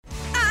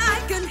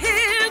can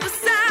hear the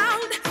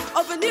sound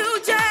of a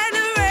new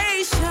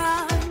generation.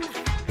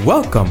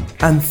 Welcome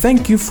and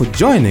thank you for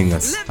joining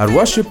us. At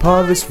Worship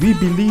Harvest, we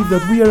believe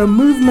that we are a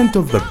movement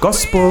of the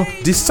gospel,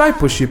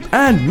 discipleship,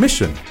 and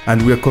mission.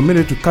 And we are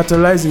committed to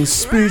catalyzing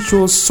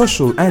spiritual,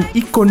 social, and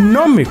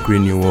economic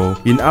renewal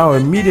in our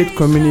immediate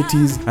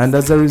communities and,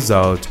 as a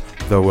result,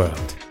 the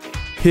world.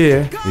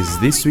 Here is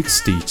this week's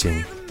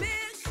teaching.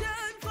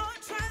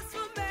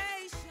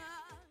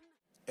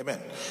 Amen.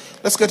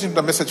 Let's get into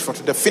the message for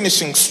today.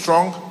 Finishing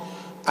strong.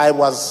 I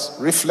was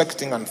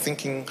reflecting and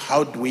thinking,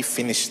 how do we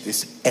finish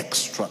this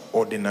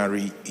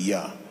extraordinary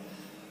year?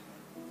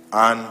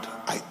 And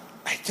I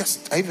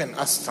even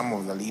asked some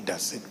of the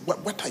leaders,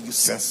 what are you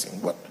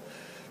sensing?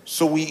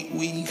 So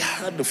we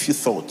had a few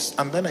thoughts,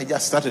 and then I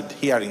just started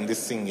hearing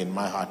this thing in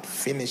my heart,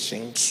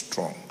 finishing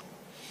strong.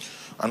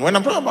 And when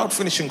I'm talking about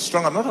finishing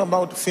strong, I'm not talking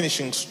about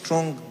finishing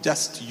strong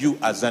just you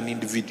as an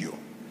individual.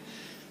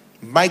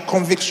 My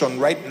conviction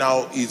right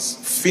now is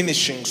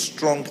finishing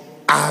strong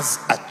as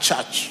a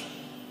church.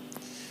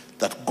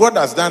 That God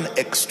has done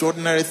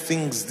extraordinary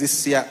things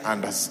this year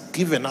and has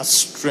given us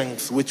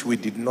strength which we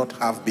did not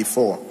have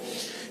before.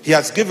 He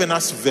has given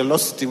us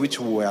velocity which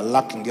we were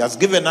lacking. He has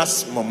given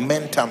us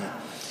momentum.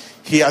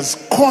 He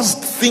has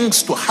caused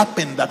things to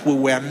happen that we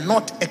were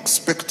not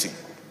expecting.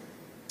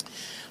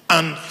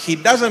 And he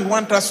doesn't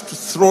want us to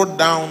throw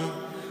down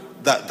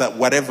the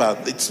whatever.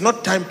 It's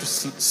not time to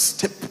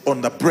step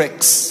on the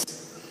brakes.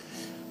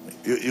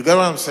 You get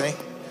what I'm saying?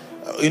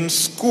 In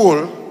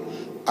school,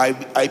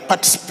 I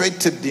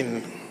participated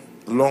in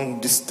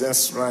long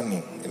distance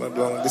running. You know,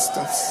 long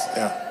distance?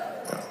 Yeah.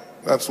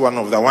 That's one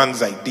of the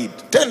ones I did.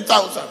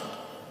 10,000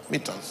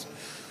 meters.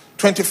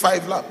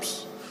 25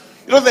 laps.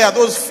 You know, there are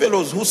those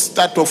fellows who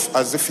start off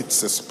as if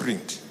it's a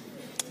sprint.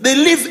 They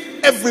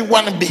leave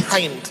everyone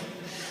behind.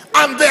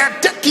 And they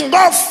are taking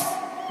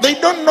off. They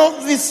don't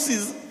know this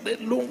is a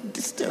long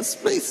distance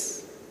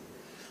race.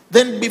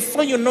 Then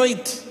before you know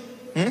it,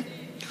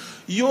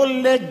 your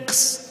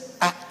legs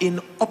are in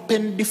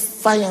open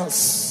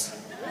defiance.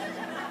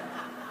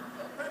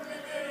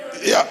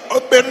 Yeah,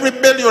 open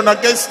rebellion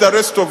against the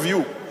rest of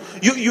you.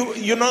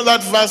 You know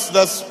that verse,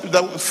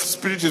 the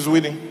spirit is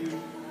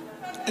winning.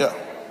 Yeah.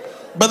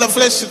 But the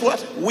flesh is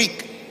what?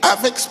 Weak.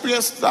 I've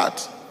experienced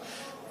that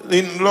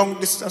in long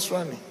distance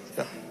running.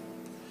 Yeah.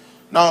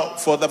 Now,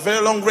 for the very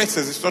long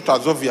races, it's not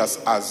as obvious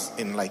as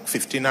in like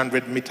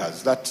 1,500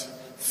 meters, that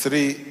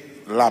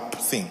 3-lap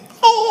thing.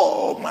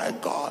 Oh my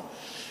God.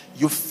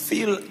 You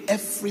feel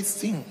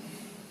everything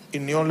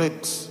in your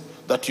legs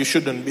that you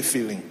shouldn't be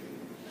feeling.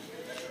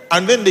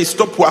 And then they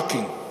stop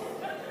working.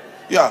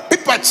 Yeah,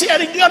 people are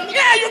cheering you on.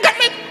 Yeah, you got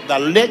it. The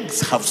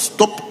legs have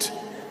stopped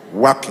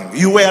working.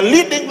 You were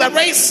leading the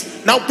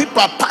race. Now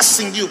people are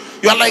passing you.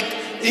 You are like,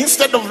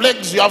 instead of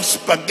legs, you have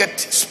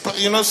spaghetti.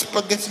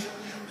 Spaghetti.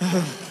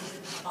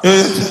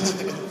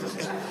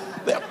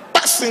 They're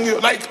passing you.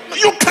 Like,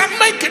 you can't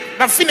make it.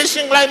 The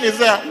finishing line is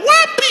there.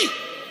 Whoopee.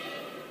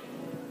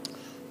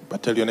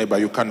 But tell your neighbor,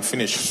 you can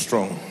finish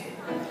strong.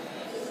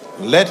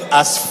 Let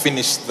us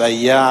finish the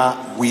year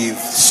with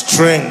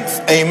strength.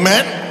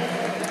 Amen.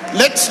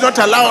 Let's not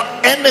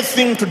allow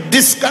anything to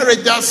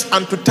discourage us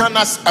and to turn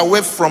us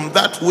away from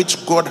that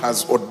which God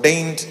has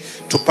ordained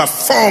to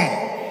perform.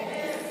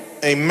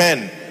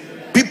 Amen.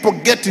 People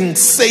getting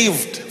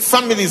saved,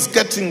 families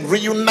getting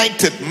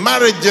reunited,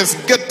 marriages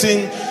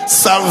getting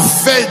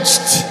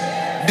salvaged,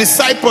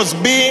 disciples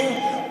being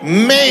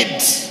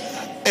made.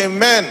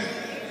 Amen.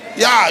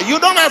 Yeah, you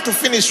don't have to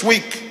finish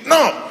weak.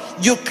 No,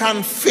 you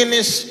can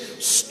finish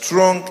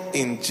strong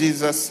in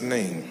Jesus'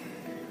 name.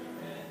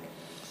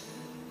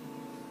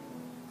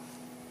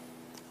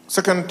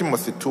 2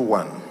 Timothy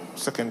 2:1.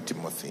 2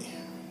 Timothy.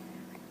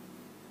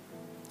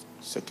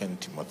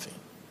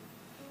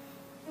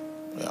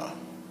 Yeah.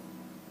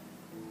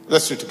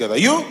 Let's read together.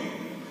 You,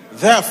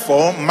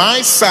 therefore,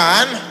 my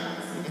son,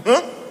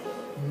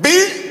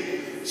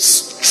 be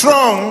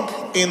strong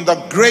in the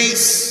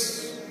grace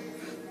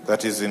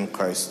that is in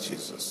Christ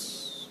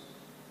Jesus.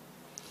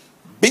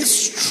 Be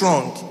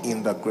strong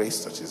in the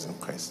grace that is in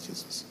Christ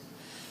Jesus.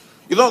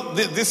 You know,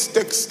 this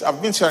text,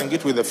 I've been sharing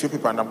it with a few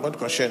people, and I'm going to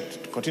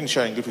continue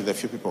sharing it with a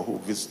few people who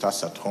visit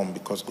us at home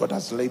because God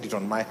has laid it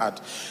on my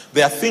heart.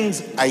 There are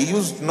things I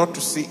used not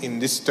to see in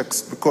this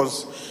text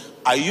because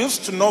I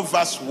used to know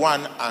verse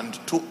 1 and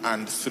 2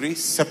 and 3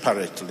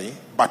 separately,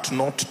 but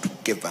not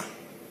together.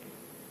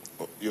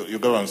 You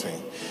get what I'm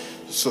saying?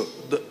 So,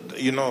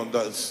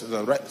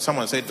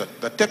 someone said that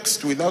the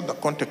text without the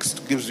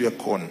context gives you a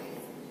cone.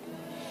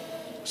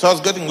 So I was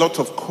getting lots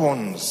of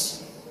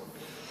cones.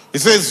 It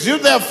says, you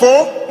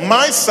therefore,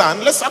 my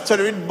son, let's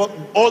actually read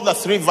all the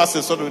 3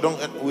 verses so that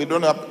we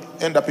don't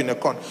end up in a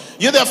cone.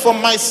 You therefore,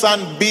 my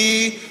son,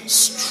 be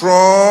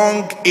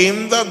strong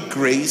in the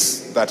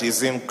grace that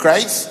is in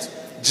Christ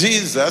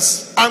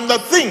Jesus, and the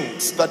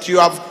things that you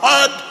have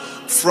heard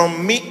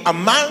from me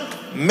among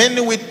many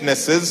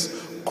witnesses,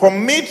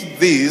 commit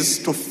these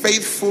to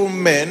faithful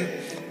men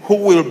who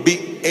will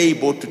be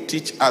able to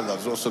teach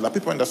others. Also, the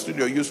people in the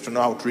studio used to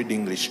know how to read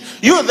English.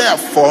 You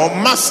therefore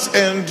must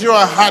endure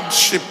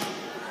hardship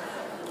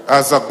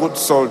as a good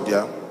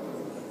soldier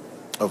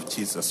of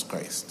Jesus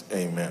Christ.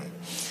 Amen.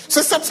 So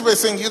it starts by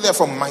saying, you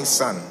therefore, my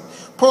son.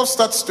 Paul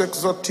starts to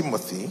exhort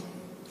Timothy,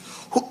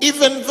 who,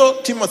 even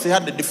though Timothy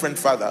had a different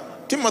father,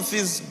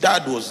 Timothy's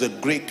dad was a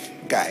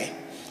Greek guy,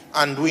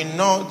 and we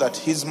know that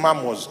his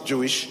mom was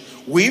Jewish.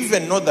 We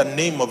even know the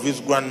name of his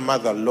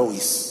grandmother,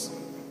 Lois.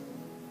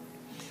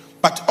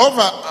 But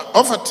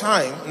over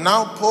time,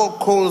 now Paul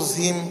calls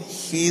him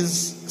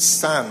his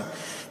son.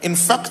 In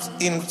fact,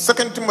 in 2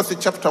 Timothy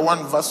chapter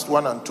 1, verse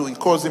 1 and 2, he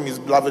calls him his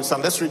beloved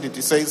son. Let's read it.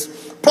 He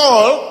says,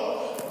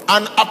 Paul,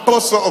 an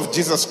apostle of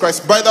Jesus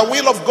Christ, by the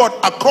will of God,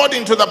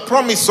 according to the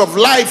promise of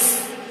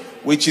life,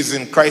 which is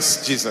in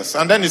Christ Jesus.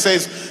 And then he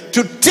says,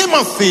 to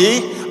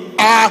Timothy,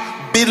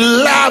 a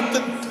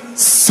beloved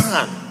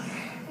son.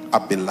 A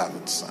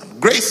beloved son.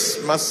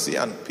 Grace, mercy,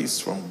 and peace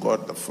from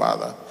God the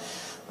Father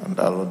and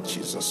our Lord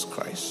Jesus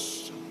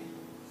Christ.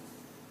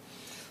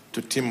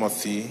 To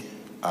Timothy,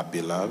 a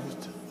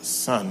beloved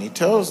son. He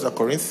tells the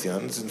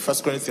Corinthians in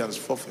 1 Corinthians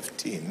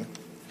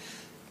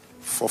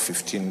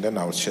 4:15, then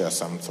I'll share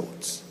some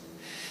thoughts.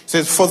 It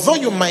says, for though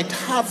you might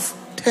have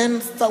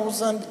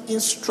 10,000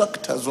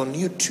 instructors on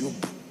YouTube.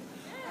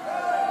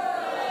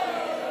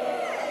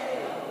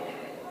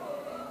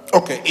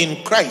 Okay,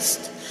 in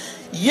Christ.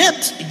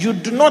 Yet you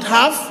do not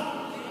have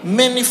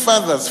many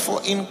fathers,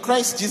 for in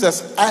Christ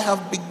Jesus I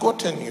have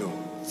begotten you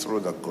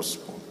through the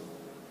gospel.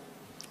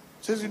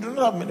 It says you do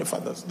not have many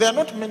fathers. There are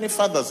not many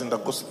fathers in the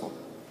gospel.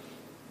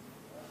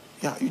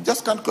 Yeah, you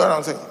just can't go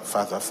around saying,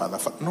 Father, Father,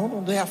 Father.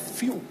 No, there are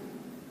few.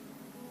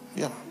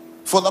 Yeah.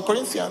 For the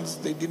Corinthians,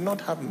 they did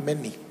not have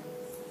many.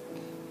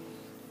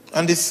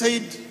 And they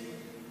said,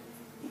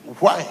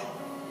 why?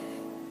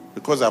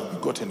 Because I've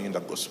begotten you in the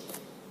gospel.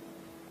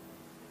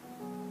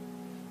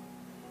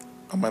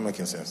 Am I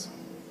making sense?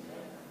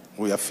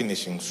 We are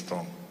finishing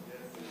strong.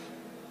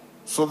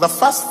 So the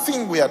first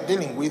thing we are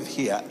dealing with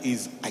here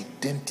is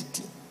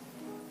identity.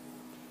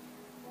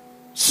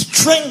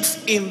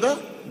 Strength in the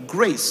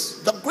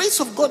grace. The grace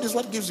of God is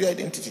what gives you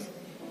identity.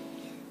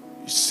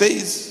 It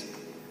says,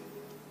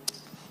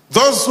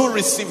 those who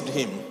received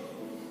him,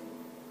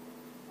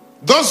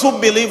 those who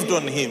believed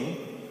on him,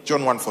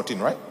 John 1:14,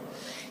 right?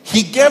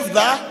 He gave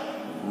the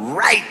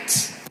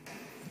right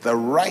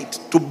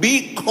to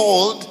be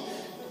called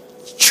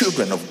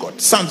children of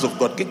God, sons of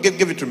God.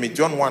 Give it to me.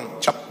 John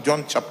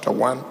chapter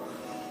 1,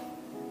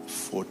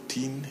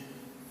 14.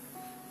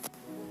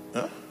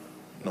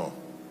 No,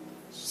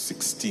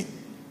 16.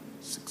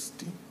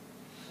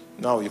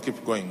 Now you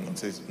keep going and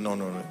says, no,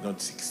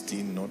 not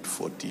 16, not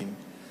 14.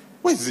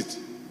 Where is it?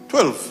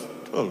 12.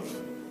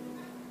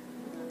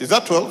 Is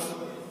that 12?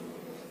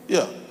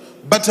 Yeah.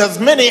 But as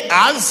many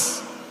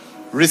as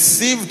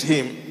received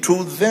him,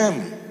 to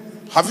them.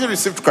 Have you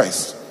received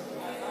Christ?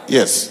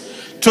 Yes.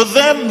 To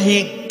them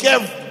he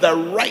gave the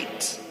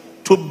right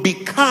to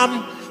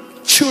become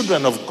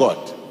children of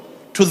God.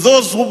 To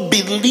those who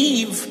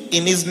believe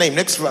in his name.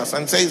 Next verse.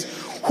 And says,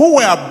 who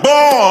were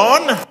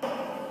born.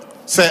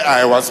 Say,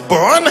 I was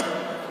born.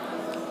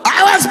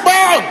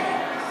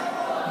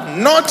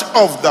 Not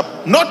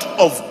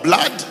of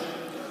blood,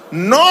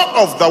 nor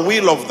of the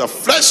will of the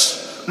flesh,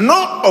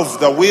 nor of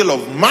the will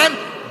of man,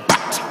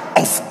 but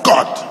of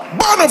God.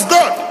 Born of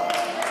God.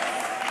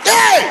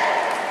 Yay!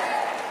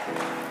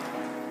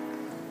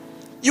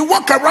 You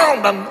walk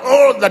around and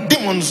all the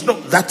demons know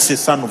that's a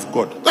son of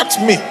God. That's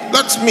me.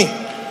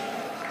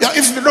 Yeah,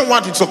 if you don't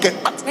want it, it's okay.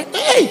 But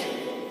hey,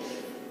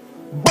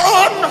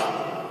 born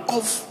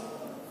of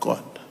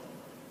God.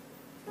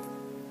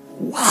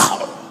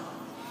 Wow.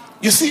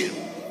 You see,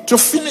 to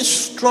finish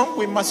strong,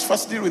 we must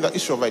first deal with the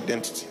issue of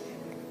identity.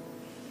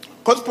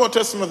 Because Paul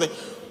tells Timothy,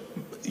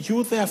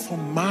 you therefore,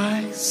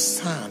 my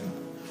son,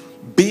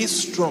 be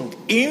strong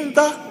in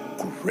the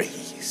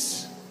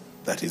grace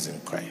that is in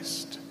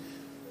Christ.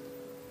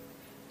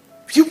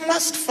 You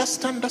must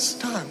first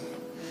understand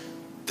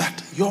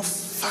that your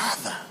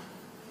Father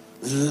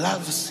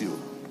loves you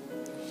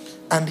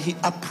and he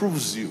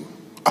approves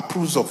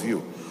of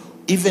you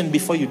even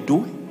before you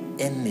do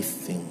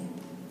anything.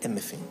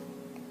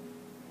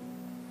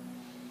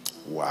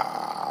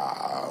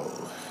 Wow.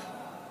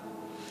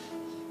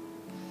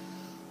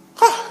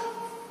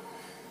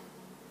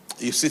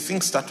 You see,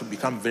 things start to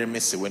become very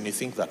messy when you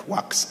think that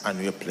works are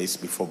your place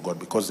before God,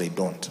 because they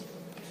don't.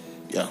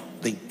 Yeah,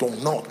 they do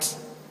not.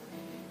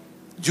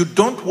 You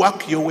don't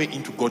work your way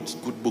into God's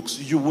good books.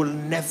 You will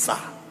never.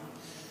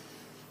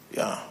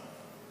 Yeah.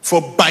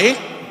 For by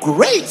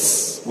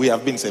grace we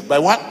have been saved. By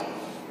what?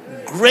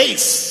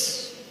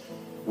 Grace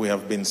we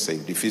have been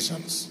saved.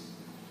 Ephesians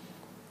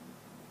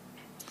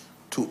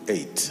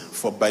 2:8.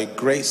 For by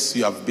grace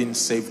you have been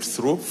saved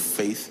through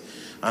faith,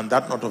 and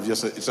that not of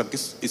yourself.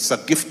 It's a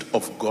gift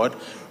of God,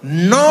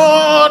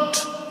 not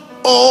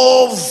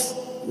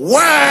of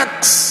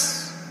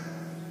works,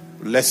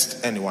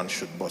 lest anyone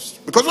should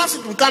boast. Because once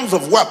it becomes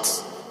of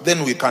works,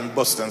 then we can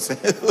boast and say,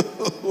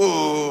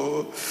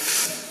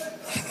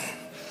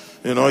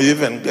 you know, you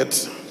even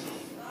get.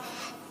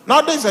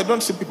 Nowadays I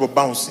don't see people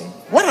bouncing.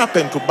 What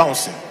happened to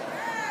bouncing?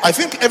 I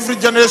think every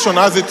generation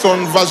has its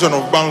own version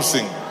of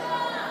bouncing.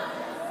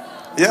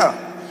 Yeah.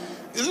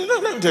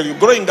 Let me tell you,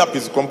 growing up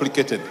is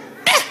complicated.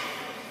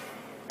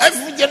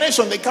 Every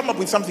generation, they come up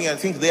with something and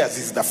think theirs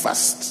is the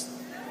first.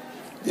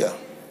 Yeah.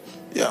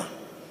 Yeah.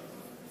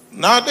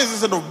 Nowadays,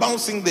 instead of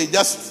bouncing, they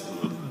just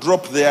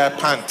drop their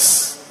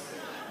pants.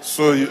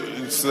 So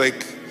it's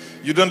like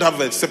you don't have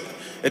a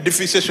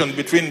differentiation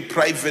between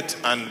private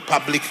and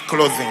public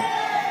clothing.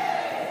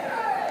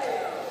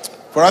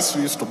 For us,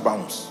 we used to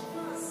bounce.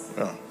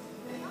 Yeah.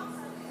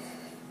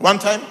 One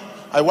time,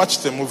 I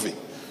watched a movie.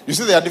 You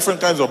see, there are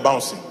different kinds of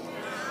bouncing.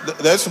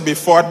 There used to be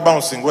forward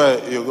bouncing where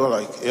you go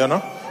like,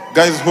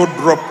 guys who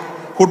drop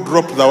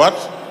the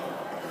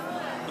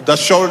what? The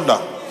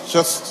shoulder.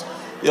 Just,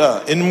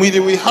 yeah. In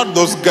Mwidi, we had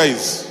those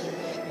guys.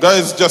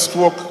 Guys just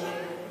walk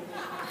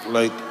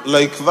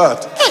like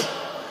that. Hey!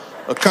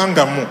 A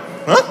kangaroo.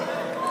 Huh?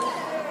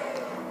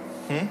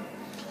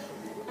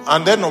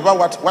 And then over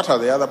what are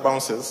the other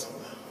bounces?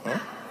 Huh?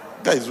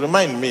 Guys,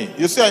 remind me.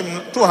 You see,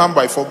 I'm too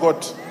humble, I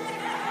forgot.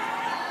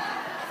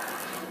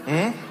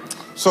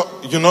 So,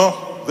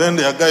 then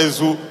there are guys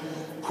who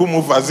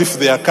move as if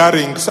they are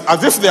carrying,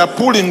 as if they are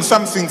pulling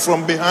something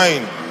from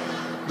behind.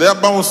 Their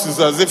bounce is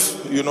as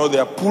if, they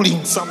are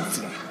pulling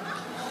something.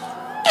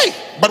 Hey,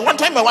 but one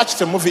time I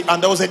watched a movie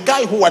and there was a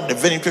guy who had a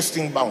very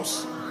interesting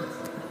bounce.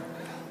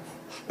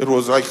 It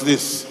was like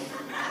this.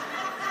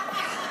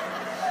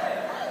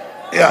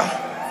 Yeah.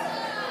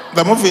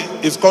 The movie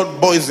is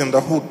called Boys in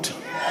the Hood.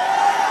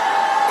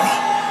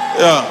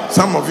 Yeah,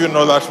 some of you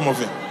know that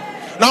movie.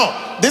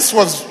 Now, this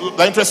was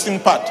the interesting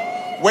part.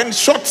 When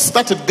shots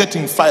started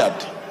getting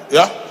fired,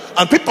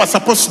 and people are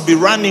supposed to be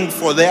running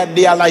for their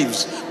dear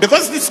lives.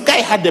 Because this guy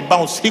had a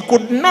bounce. He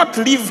could not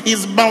leave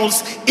his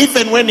bounce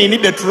even when he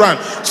needed to run.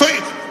 So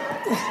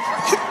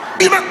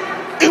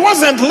he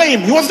wasn't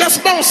lame. He was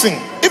just bouncing,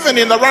 even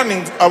in the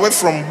running away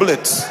from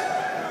bullets.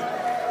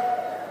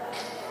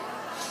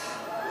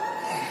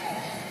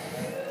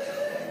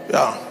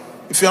 Yeah.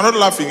 If you're not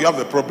laughing, you have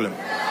a problem.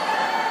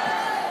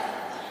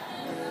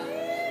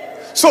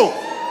 So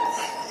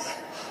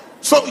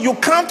you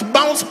can't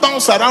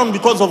bounce around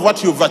because of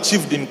what you've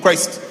achieved in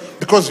Christ.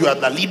 Because you are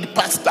the lead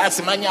pastor,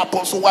 Semanya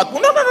apostle, what? No,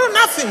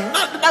 nothing.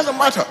 No, it doesn't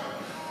matter.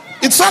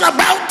 It's all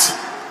about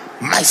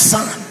my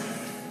son.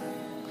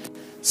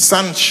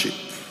 Sonship.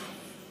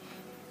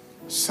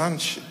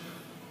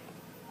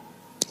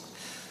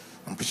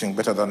 I'm preaching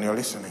better than you're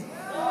listening.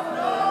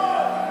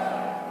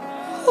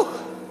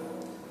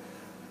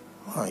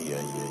 Oh,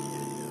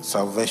 yeah.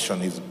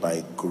 Salvation is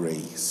by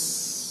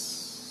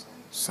grace.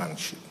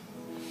 Sonship.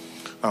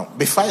 Now,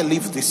 before I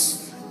leave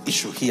this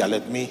issue here,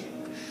 let me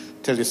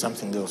tell you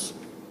something else.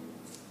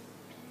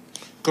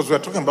 Because we're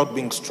talking about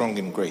being strong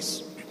in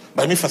grace.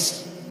 But let me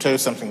first tell you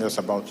something else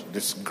about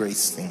this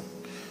grace thing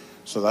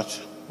so that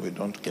we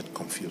don't get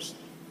confused.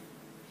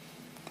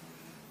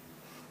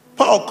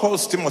 Paul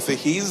calls Timothy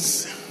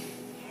his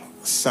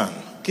son.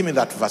 Give me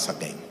that verse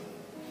again.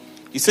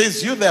 He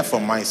says, "You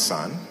therefore, my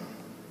son,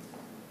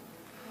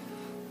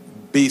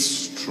 be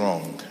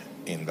strong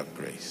in the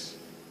grace."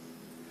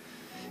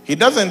 He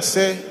doesn't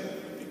say,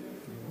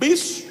 be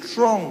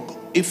strong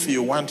if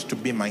you want to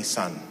be my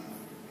son.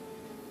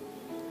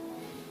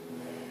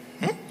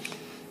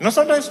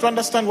 Sometimes to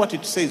understand what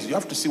it says, you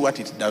have to see what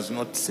it does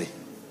not say.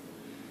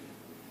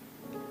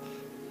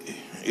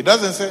 It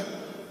doesn't say,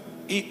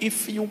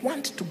 if you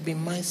want to be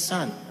my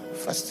son,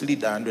 first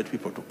lead 100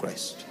 people to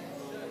Christ.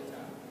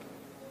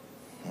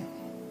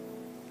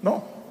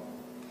 No.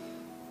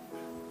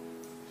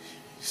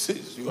 He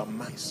says, you are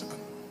my son.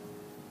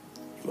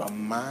 You are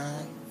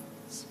my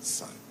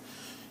son.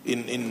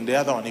 In the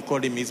other one, he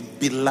called him his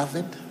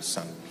beloved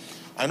son.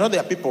 I know there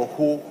are people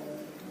who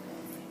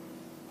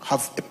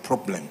have a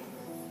problem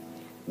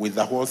with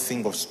the whole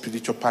thing of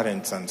spiritual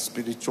parents and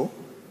spiritual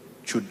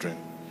children.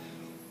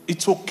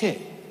 It's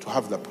okay to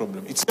have the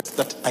problem. It's just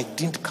that I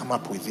didn't come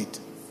up with it.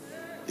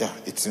 Yeah,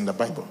 it's in the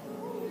Bible.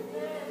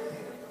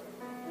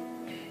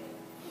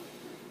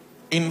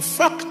 In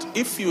fact,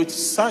 if you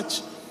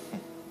search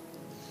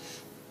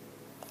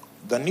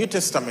the New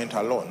Testament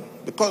alone,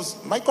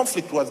 because my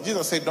conflict was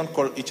Jesus said don't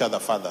call each other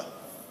father.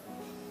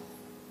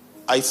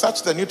 I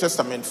searched the New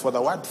Testament for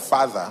the word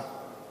father,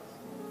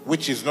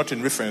 which is not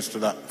in reference to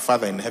the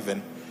Father in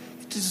heaven.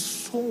 It is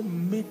so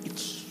many,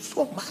 it's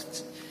so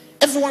much.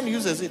 Everyone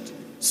uses it.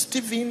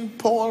 Stephen,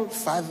 Paul,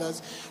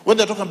 fathers. When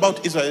they're talking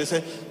about Israel, they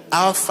say,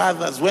 our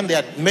fathers. When they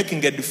are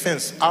making a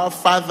defense, our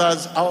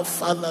fathers, our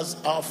fathers,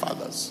 our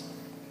fathers.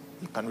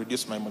 You can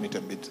reduce my monitor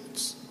a bit.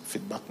 It's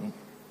feedback.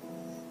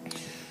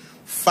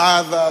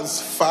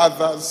 Fathers,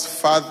 fathers,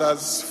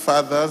 fathers,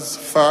 fathers,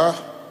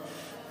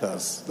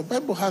 fathers. The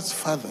Bible has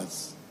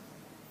fathers.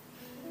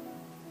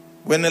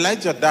 When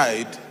Elijah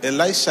died,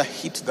 Elisha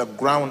hit the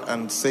ground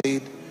and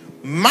said,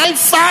 my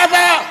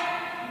father,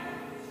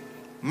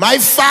 my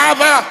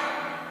father.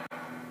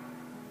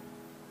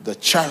 The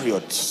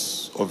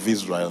chariots of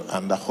Israel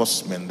and the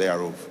horsemen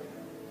thereof.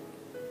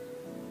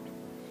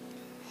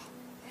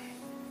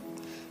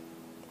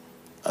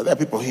 Are there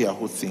people here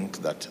who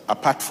think that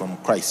apart from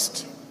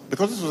Christ,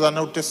 because this was an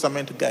Old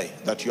Testament guy,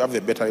 that you have a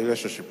better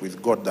relationship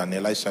with God than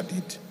Elisha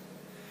did?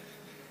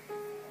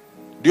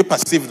 Do you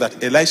perceive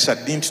that Elisha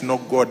didn't know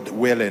God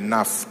well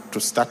enough to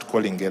start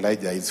calling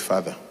Elijah his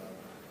father?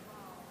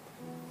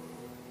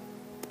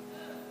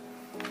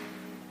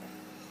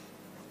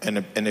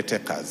 Any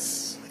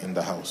takers in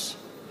the house?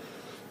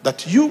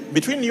 That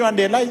between you and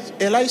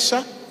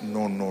Elisha,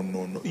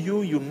 no.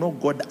 You know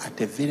God at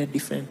a very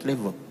different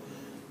level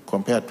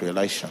compared to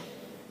Elisha.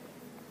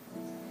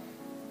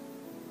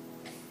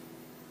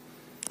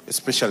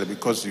 Especially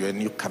because you're a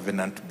new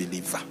covenant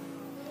believer.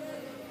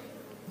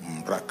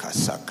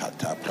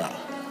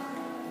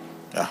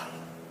 Yeah.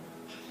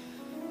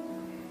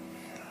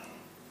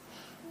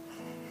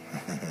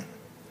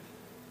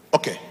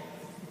 Okay.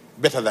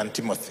 Better than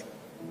Timothy.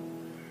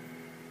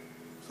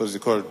 Because he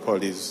called Paul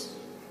his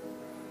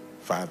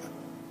father.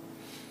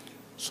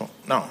 So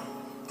now,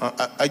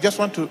 I just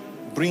want to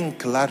bring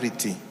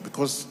clarity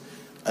because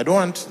I don't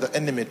want the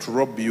enemy to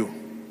rob you.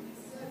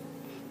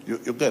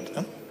 You get,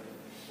 huh?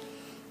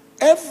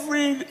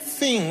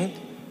 Everything,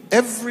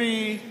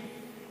 every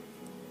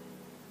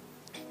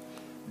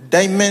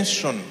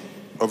dimension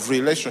of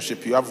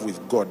relationship you have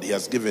with God, he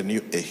has given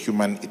you a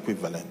human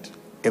equivalent.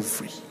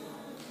 Every.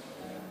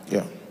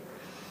 Yeah.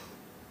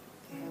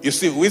 You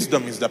see,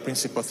 wisdom is the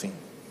principal thing.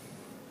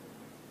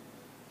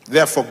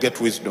 Therefore, get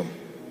wisdom.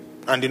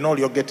 And in all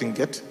you're getting,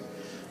 get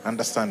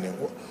understanding.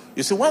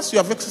 You see, once you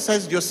have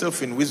exercised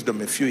yourself in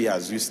wisdom a few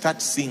years, you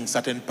start seeing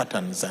certain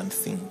patterns and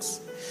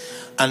things.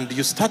 And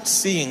you start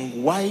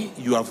seeing why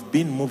you have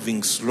been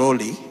moving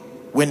slowly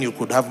when you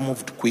could have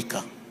moved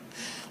quicker.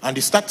 And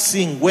you start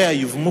seeing where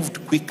you've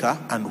moved quicker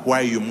and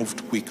why you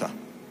moved quicker.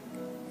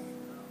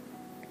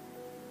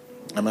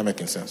 Am I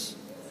making sense?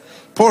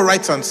 Paul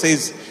writes and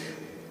says,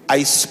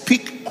 I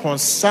speak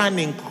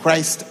concerning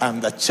Christ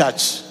and the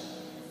church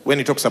when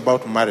he talks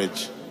about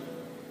marriage.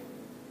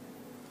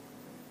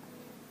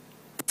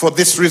 For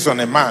this reason,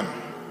 a man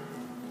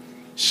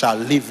shall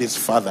leave his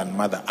father and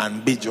mother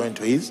and be joined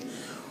to his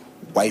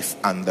wife,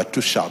 and the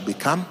two shall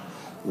become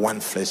one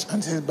flesh.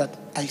 And he says, but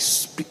I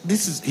speak, he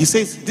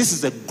says, this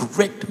is a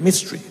great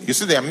mystery. You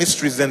see, there are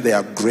mysteries, then there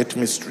are great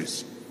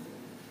mysteries.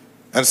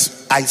 And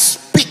I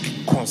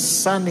speak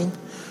concerning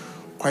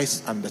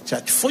Christ and the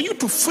church. For you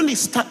to fully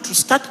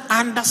start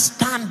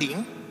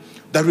understanding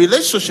the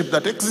relationship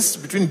that exists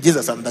between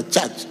Jesus and the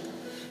church,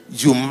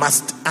 you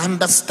must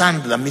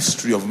understand the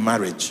mystery of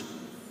marriage.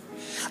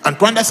 And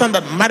to understand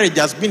that marriage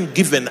has been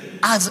given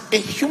as a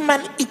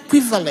human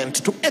equivalent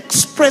to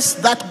express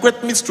that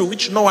great mystery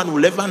which no one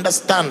will ever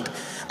understand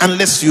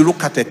unless you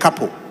look at a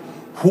couple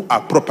who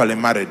are properly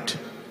married.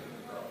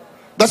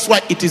 That's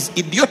why it is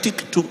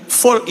idiotic to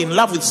fall in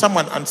love with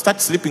someone and start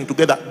sleeping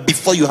together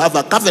before you have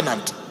a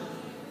covenant.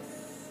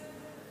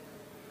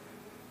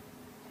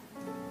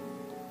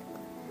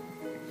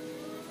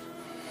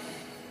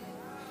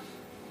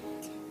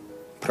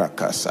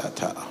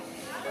 Prakasata.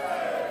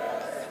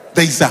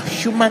 There is a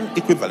human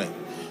equivalent.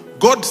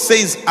 God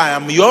says, I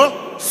am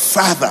your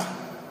father.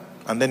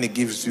 And then he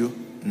gives you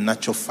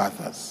natural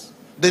fathers.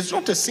 There's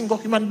not a single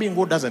human being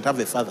who doesn't have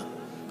a father.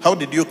 How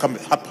did you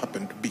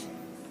happen to be?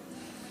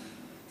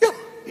 Yeah,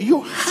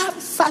 you have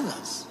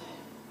fathers.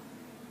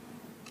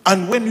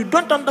 And when you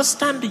don't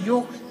understand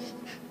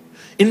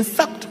in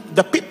fact,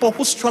 the people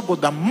who struggle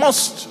the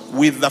most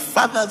with the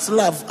father's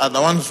love are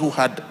the ones who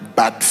had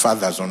bad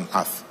fathers on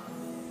earth.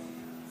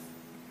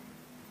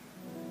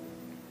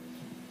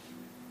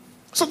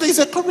 So there is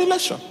a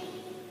correlation.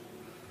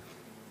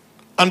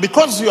 And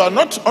because you are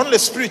not only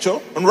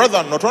spiritual, and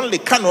rather not only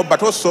carnal,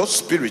 but also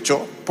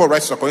spiritual, Paul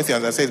writes to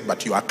Corinthians and says,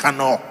 but you are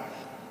carnal.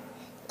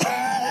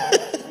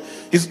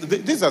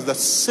 These are the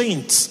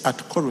saints at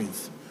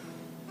Corinth.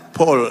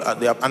 Paul,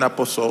 an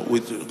apostle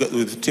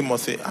with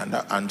Timothy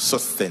and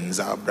Sosthenes,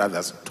 our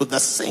brothers, to the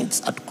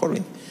saints at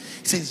Corinth.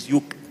 He says,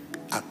 you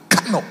are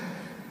carnal.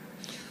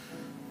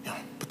 Yeah,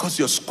 because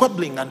you're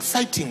squabbling and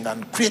fighting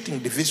and creating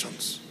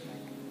divisions.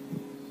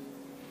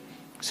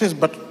 He says,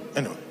 but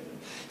anyway.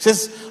 He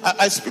says,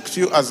 I speak to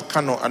you as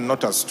carnal and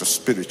not as to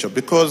spiritual,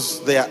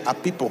 because there are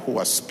people who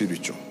are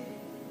spiritual.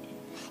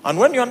 And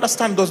when you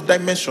understand those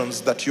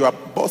dimensions, that you are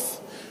both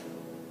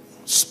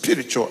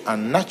spiritual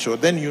and natural,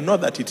 then you know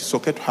that it is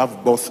okay to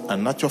have both a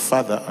natural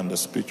father and a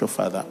spiritual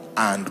father,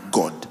 and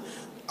God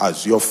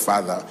as your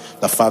father,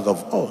 the father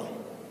of all.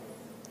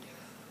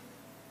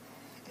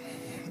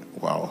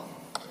 Wow.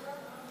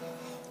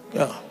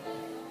 Yeah.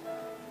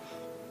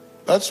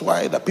 That's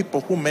why the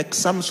people who make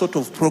some sort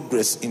of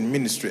progress in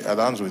ministry are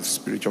the ones with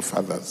spiritual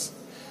fathers.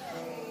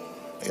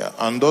 Yeah,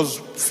 and those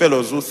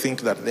fellows who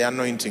think that the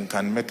anointing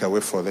can make a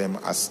way for them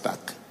are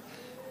stuck.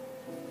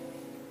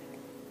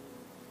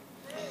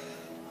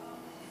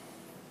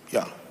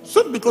 Yeah.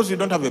 So because you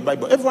don't have a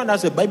Bible, everyone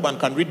has a Bible and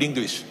can read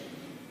English.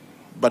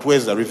 But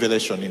where's the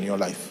revelation in your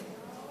life?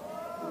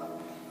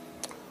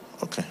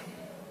 Okay.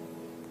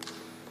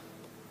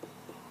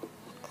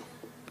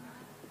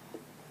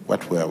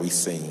 What were we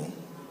saying?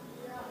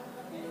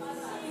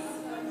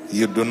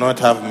 You do not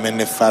have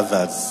many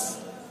fathers.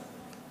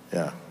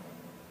 Yeah.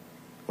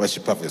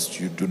 Worship Harvest,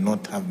 you do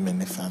not have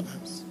many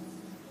fathers.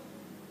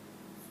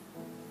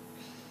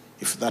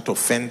 If that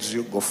offends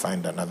you, go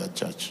find another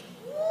church.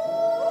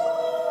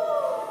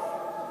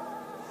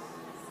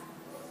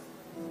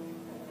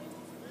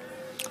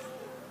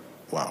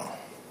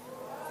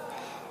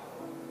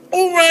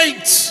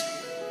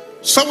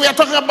 So we are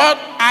talking about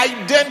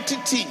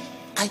identity.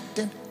 I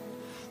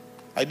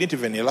didn't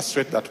even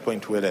illustrate that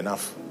point well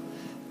enough.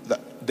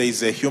 There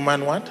is a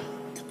human what?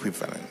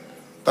 Equivalent.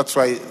 That's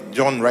why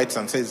John writes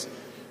and says,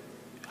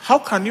 how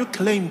can you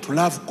claim to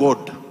love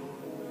God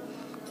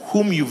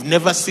whom you've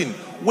never seen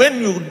when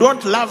you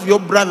don't love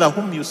your brother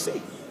whom you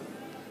see?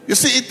 You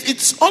see,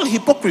 it's all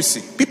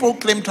hypocrisy. People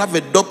claim to have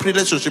a dope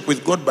relationship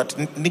with God but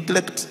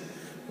neglect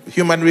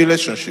human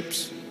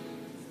relationships.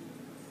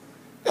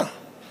 Yeah.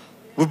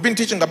 We've been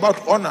teaching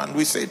about honor, and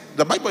we say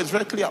the Bible is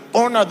very clear.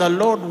 Honor the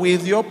Lord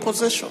with your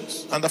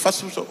possessions and the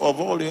first fruits of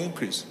all your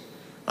increase.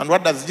 And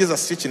what does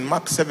Jesus teach in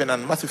Mark 7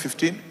 and Matthew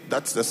 15?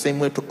 That's the same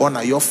way to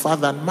honor your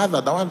father and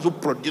mother, the ones who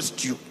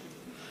produced you.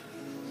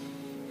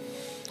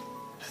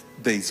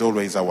 There is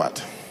always a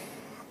what?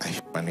 A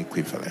human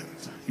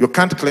equivalent. You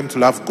can't claim to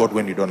love God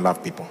when you don't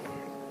love people.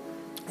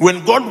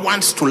 When God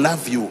wants to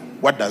love you,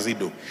 what does he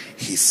do?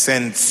 He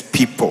sends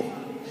people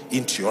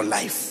into your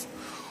life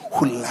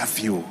who love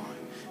you,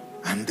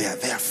 and they are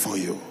there for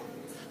you.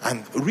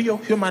 And real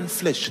human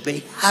flesh, they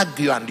hug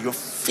you and you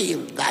feel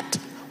that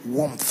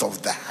warmth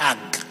of the hug,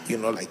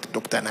 like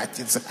Dr.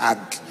 Nathan's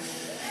hug.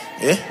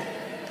 Yeah?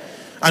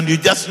 And you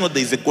just know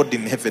there is a God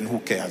in heaven who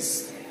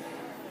cares.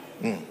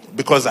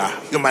 Because a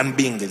human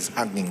being is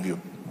hugging you.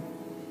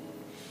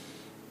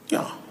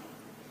 Yeah.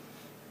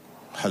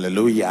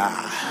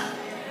 Hallelujah.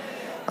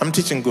 I'm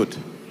teaching good.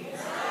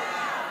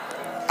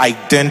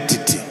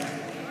 Identity.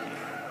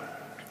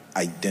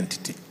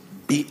 Identity.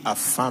 Be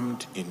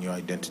affirmed in your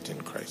identity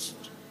in Christ.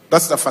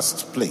 That's the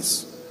first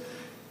place.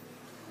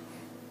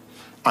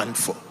 And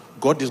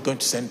God is going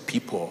to send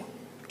people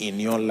in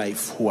your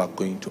life who are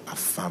going to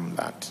affirm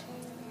that.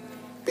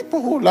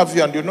 People who love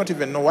you and you don't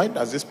even know, why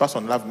does this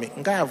person love me?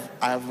 I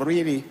have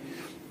really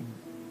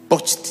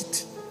botched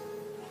it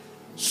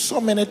so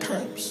many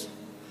times.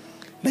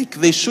 Like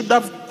they should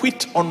have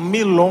quit on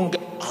me long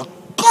ago.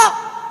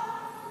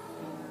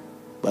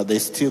 But they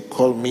still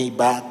call me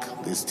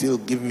back. They still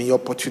give me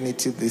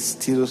opportunity. They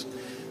still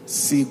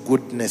see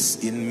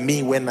goodness in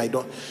me when I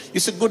don't. You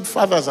see, good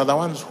fathers are the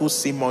ones who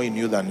see more in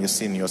you than you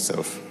see in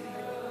yourself.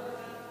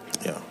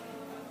 Yeah.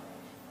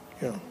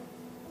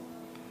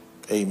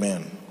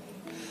 Amen.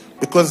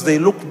 Because they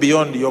look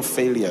beyond your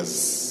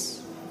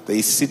failures.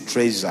 They see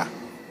treasure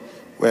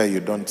where you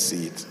don't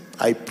see it.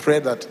 I pray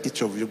that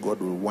each of you, God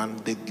will one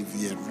day give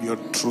you a real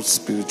true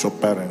spiritual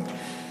parent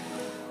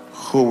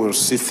who will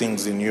see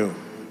things in you.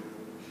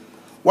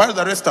 While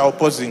the rest are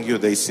opposing you,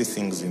 they see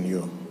things in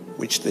you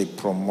which they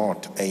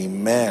promote.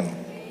 Amen.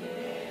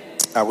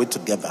 Are we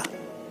together?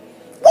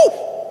 Woo!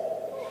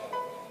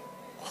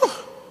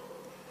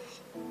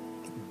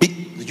 Be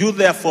you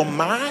therefore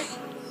my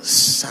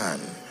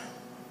son.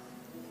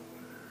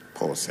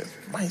 Paul said,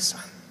 my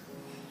son.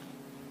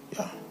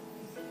 Yeah.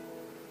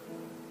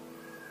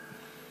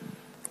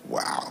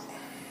 Wow.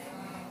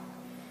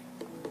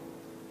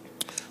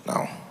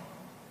 Now,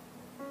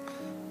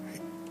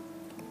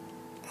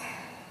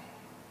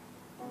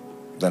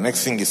 the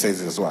next thing he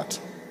says is what?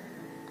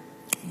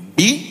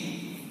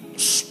 Be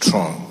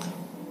strong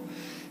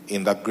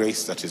in the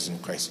grace that is in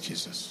Christ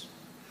Jesus.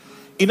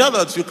 In other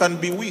words, you can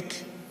be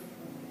weak.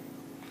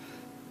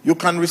 You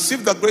can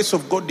receive the grace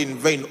of God in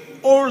vain.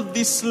 All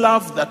this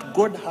love that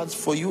God has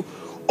for you,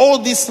 all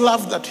this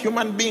love that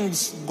human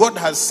beings God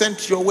has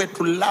sent your way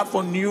to love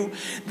on you,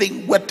 they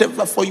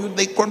whatever for you,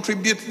 they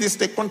contribute this,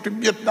 they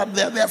contribute that,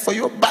 they are there for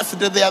your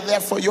birthday, they are there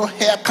for your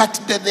haircut,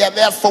 they are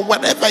there for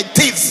whatever it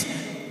is.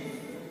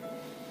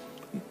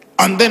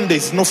 And then there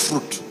is no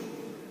fruit.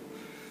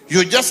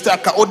 You're just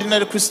like an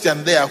ordinary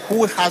Christian there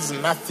who has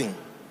nothing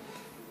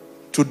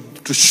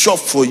to show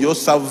for your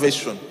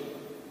salvation.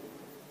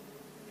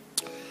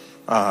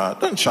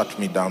 Don't shut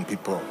me down,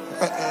 people.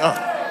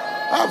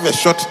 I have a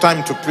short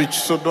time to preach,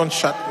 so don't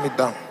shut me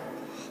down.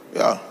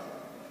 Yeah.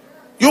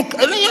 You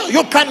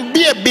can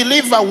be a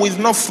believer with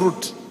no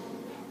fruit.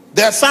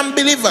 There are some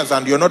believers,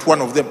 and you're not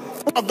one of them,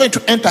 who are going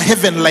to enter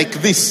heaven like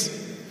this.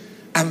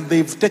 And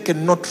they've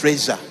taken no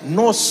treasure,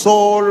 no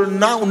soul.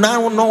 Now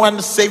no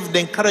one saved,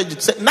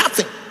 encouraged,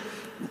 nothing.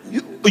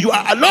 You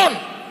are alone.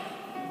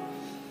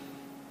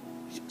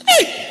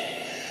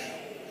 Hey!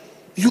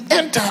 You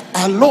enter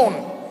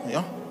alone.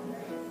 Yeah?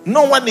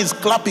 No one is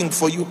clapping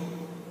for you.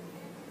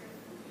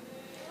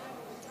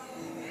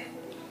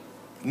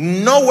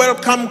 No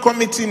welcome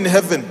committee in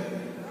heaven.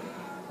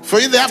 For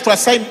you, they have to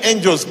assign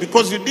angels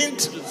because you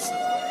didn't.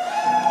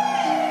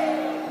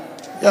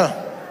 Yeah.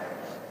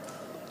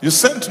 You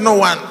sent no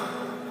one.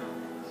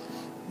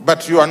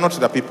 But you are not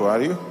the people,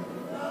 are you?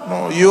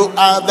 No, you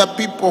are the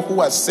people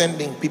who are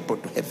sending people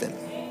to heaven.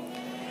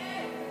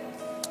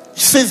 He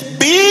says,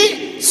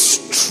 be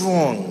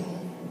strong.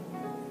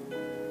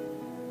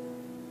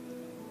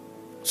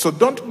 So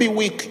don't be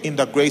weak in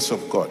the grace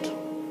of God.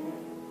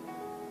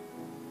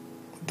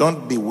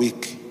 Don't be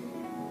weak.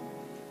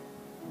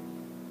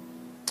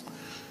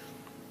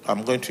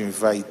 I'm going to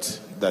invite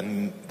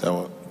the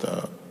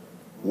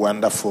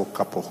wonderful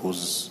couple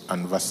whose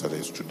anniversary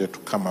is today to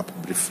come up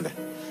briefly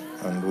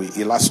and we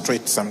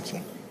illustrate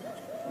something.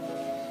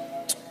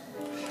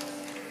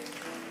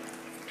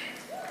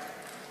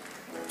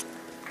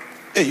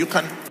 Hey, you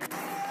can.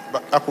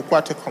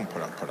 Akukwate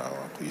kompora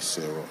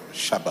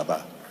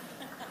shababa.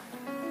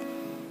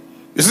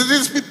 You see,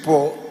 these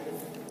people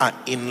are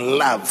in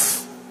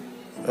love.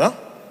 Huh?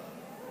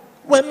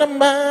 When a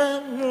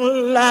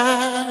man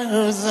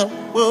loves a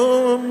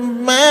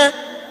woman,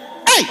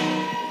 hey,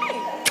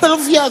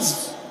 12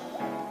 years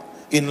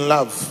in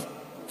love,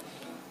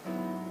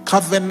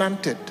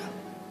 covenanted,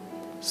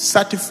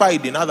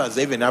 certified. In others,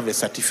 they even have a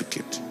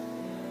certificate.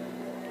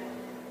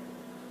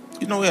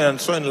 You know, we are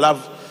so in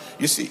love.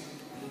 You see,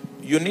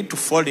 you need to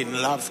fall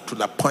in love to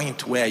the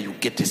point where you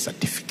get a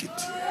certificate.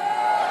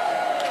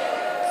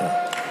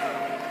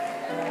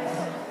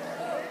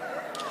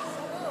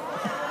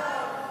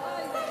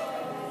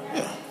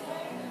 Yeah.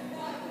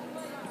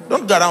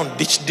 Don't go around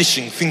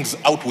dishing things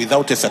out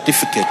without a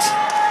certificate.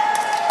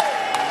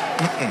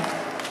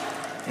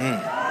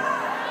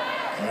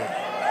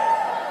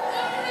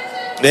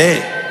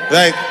 Hey,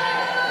 like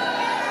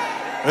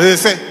they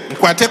say,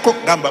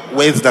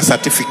 where's the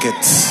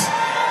certificate?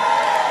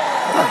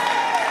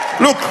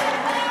 Look,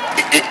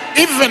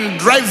 even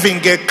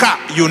driving a car,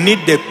 you need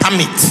a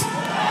permit.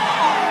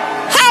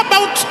 How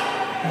about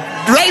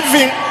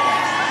driving?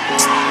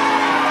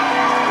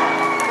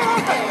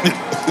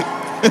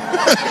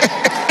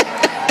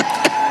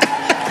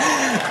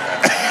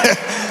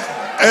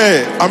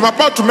 Hey, I'm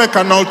about to make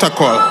an altar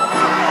call.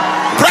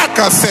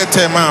 Praka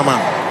said, Mama,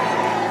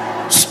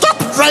 stop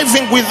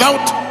driving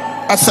without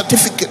a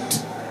certificate.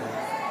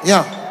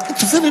 Yeah,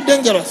 it's very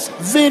dangerous.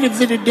 Very,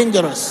 very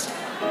dangerous.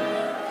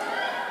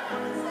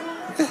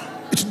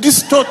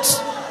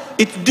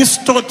 It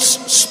distorts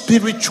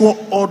spiritual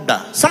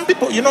order. Some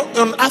people, you know,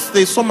 on earth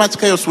there is so much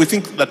chaos, we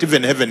think that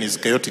even heaven is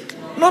chaotic.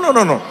 No.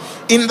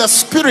 In the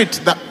spirit,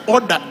 the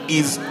order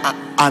is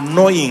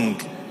annoying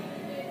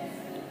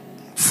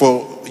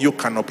for you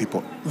Kano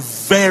people.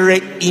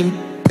 Very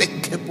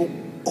impeccable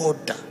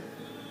order.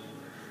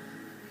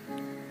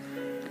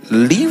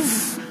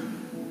 Live.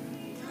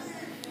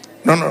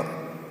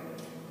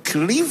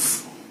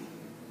 Cleave.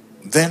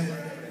 Then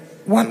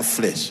one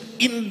flesh.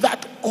 In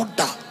that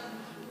order.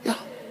 Yeah.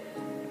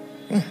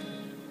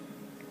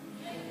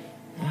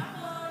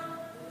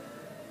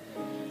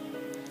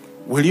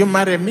 Will you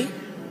marry me?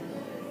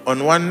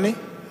 On one knee?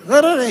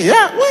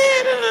 Yeah.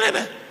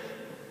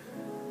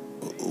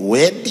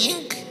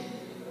 Wedding.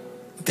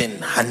 Then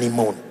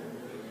honeymoon.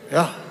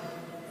 Yeah.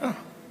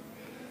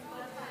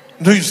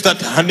 Do you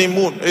start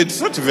honeymoon? It's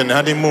not even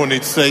honeymoon.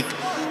 It's like,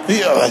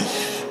 yeah.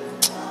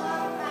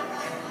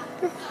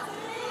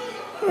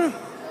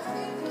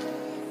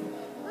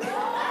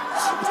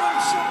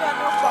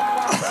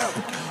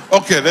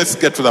 Okay, let's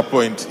get to the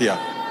point here.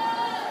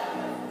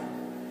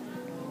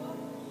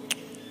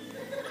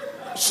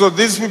 So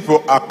these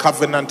people are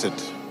covenanted.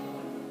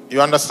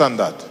 You understand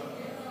that?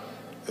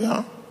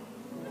 Yeah.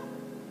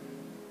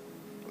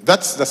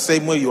 That's the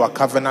same way you are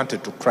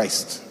covenanted to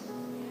Christ.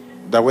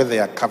 The way they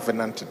are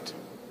covenanted.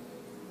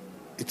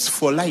 It's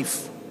for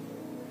life.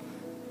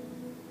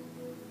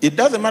 It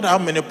doesn't matter how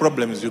many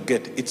problems you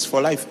get. It's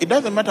for life. It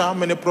doesn't matter how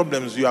many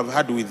problems you have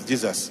had with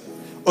Jesus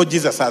or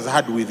Jesus has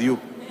had with you.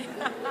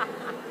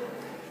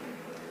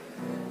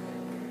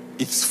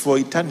 It's for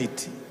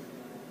eternity.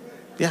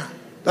 Yeah.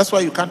 That's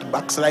why you can't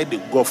backslide,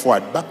 go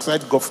forward.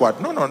 Backslide, go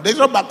forward. No. There's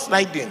no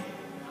backsliding.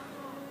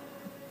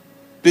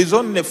 There's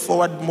only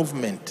forward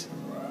movement.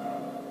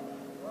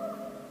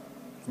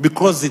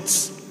 Because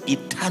it's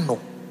eternal.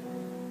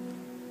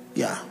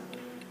 Yeah.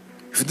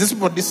 If these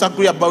people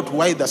disagree about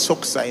why the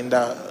socks are in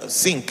the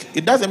sink,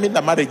 it doesn't mean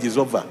the marriage is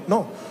over.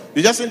 No.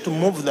 You just need to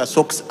move the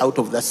socks out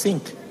of the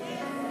sink.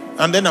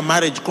 And then the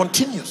marriage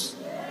continues.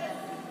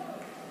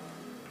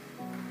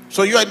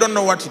 So I don't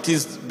know what it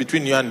is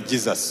between you and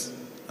Jesus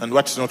and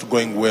what's not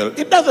going well.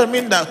 It doesn't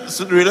mean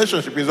the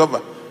relationship is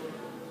over.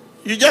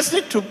 You just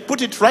need to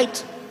put it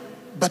right.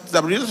 But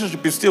the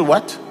relationship is still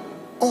what?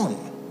 On.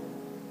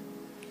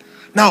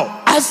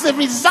 Now, as a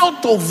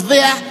result of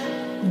their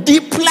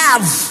deep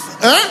love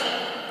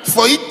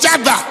for each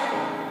other,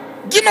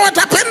 do you know what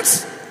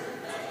happens?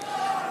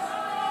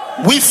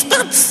 We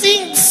start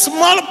seeing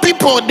small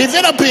people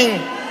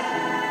developing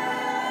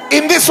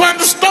in this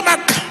one's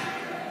stomach.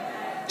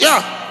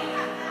 Yeah.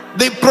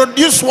 They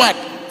produce what?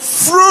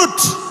 Fruit.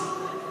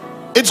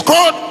 It's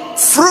called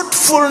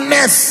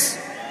fruitfulness.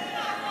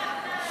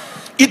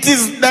 It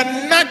is the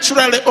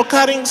naturally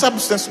occurring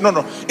substance.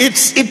 No.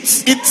 It's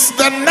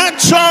the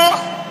natural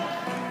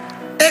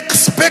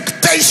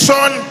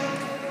expectation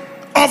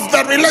of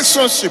the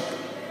relationship.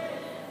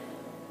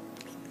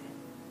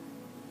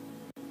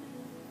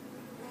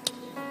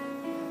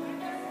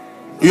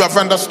 You have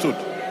understood?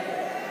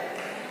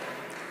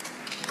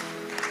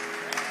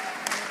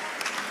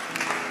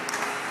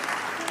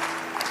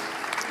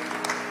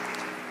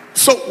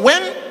 So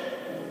when,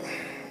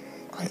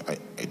 I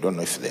don't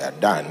know if they are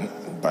done,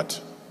 but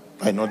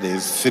I know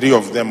there's 3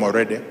 of them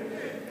already.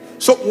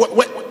 So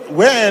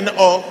when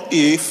or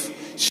if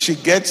she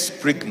gets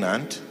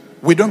pregnant,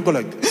 we don't go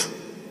like,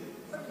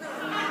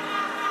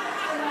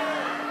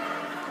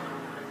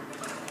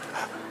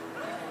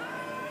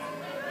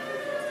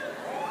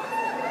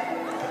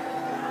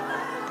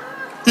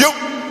 You.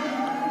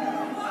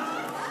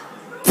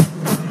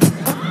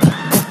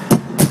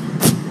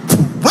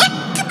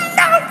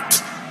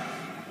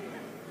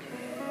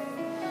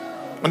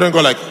 And then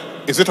go like,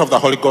 is it of the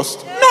Holy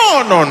Ghost? No.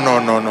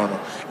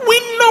 We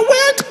know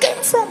where it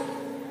came from.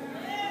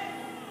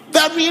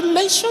 The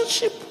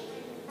relationship.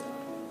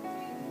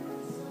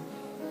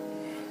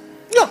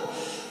 Yeah.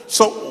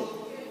 So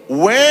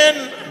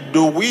when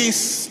do we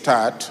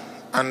start,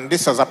 and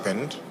this has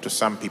happened to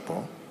some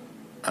people,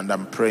 and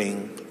I'm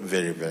praying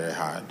very, very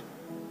hard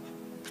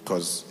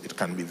because it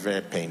can be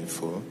very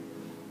painful.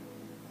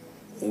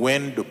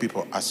 When do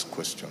people ask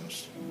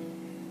questions?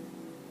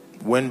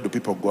 When do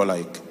people go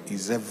like,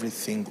 is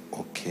everything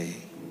okay?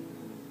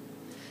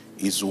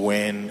 Is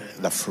when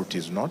the fruit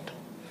is not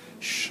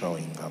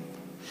showing up.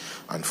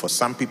 And for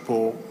some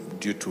people,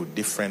 due to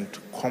different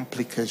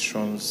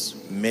complications,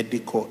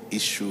 medical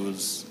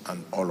issues,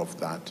 and all of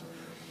that,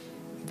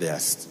 they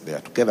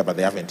are together, but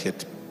they haven't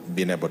yet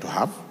been able to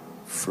have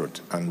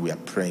fruit. And we are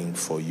praying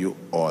for you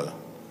all.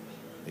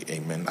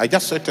 Amen. I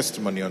just saw a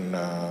testimony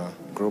on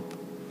group.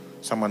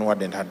 Someone who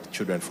hadn't had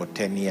children for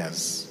 10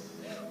 years.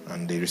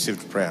 And they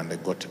received prayer and they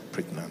got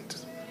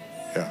pregnant.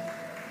 Yeah.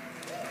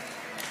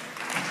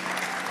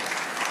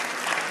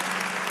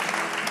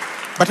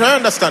 But I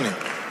understand it.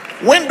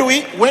 When do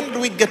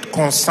we get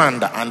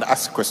concerned and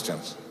ask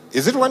questions?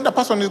 Is it when the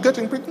person is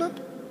getting pregnant?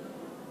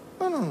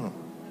 No.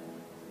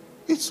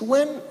 It's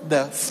when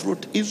the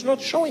fruit is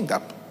not showing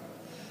up.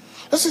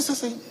 Let's just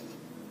say,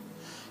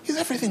 is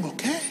everything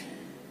okay?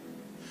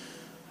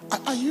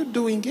 Are you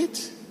doing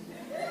it?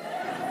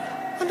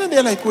 And then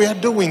they're like, we are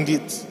doing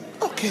it.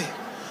 Okay.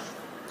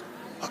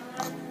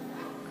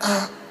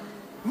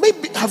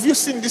 Maybe have you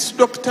seen this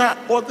doctor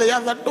or the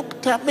other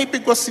doctor? Maybe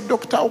go see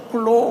Dr.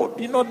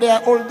 Okulo. You know, there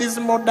are all these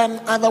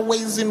modern other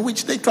ways in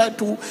which they try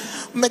to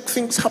make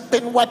things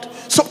happen.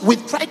 So we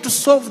try to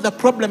solve the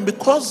problem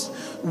because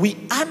we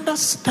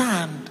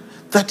understand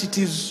that it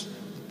is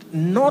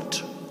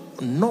not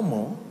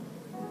normal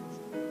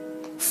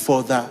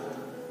for the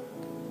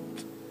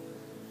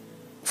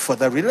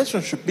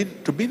relationship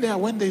to be there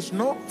when there is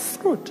no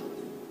fruit.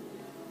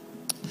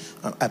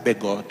 I beg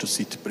God to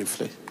sit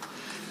briefly.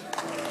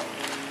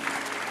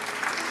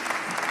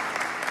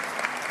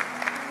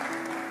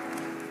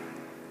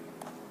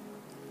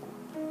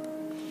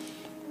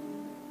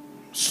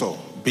 So,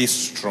 be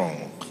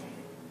strong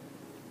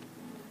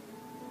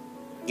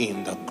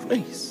in the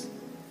grace.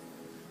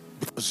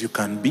 Because you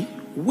can be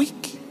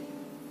weak.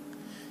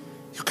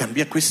 You can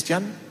be a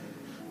Christian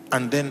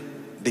and then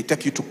they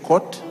take you to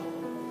court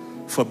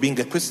for being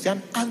a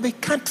Christian and they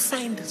can't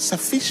find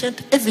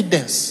sufficient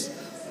evidence.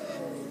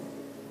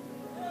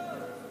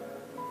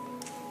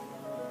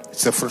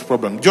 It's a first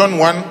problem. John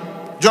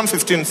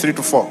 15,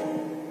 3-4.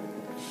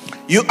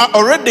 You are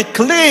already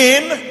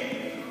clean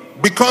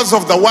because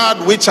of the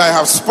word which I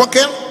have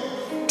spoken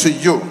to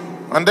you.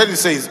 And then it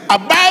says,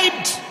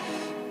 abide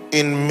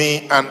in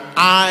me and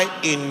I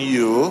in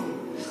you.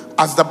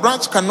 As the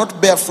branch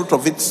cannot bear fruit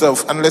of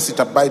itself unless it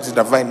abides in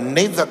the vine,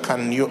 neither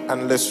can you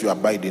unless you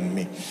abide in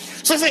me.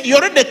 So you're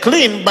already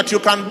clean, but you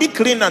can be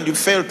clean and you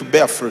fail to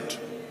bear fruit.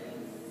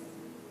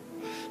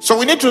 So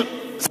we need to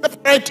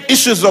separate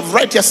issues of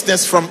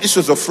righteousness from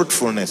issues of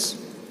fruitfulness.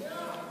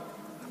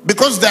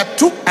 Because the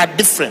two are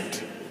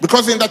different.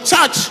 Because in the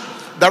church,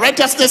 the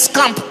righteousness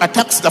camp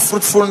attacks the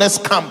fruitfulness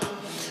camp.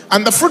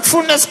 And the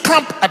fruitfulness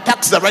camp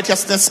attacks the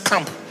righteousness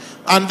camp.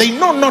 And they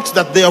know not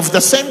that they are of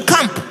the same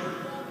camp.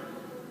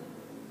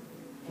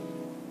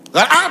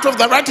 That out of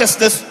the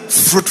righteousness,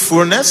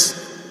 fruitfulness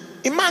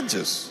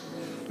emerges.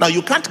 Now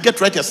you can't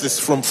get righteousness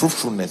from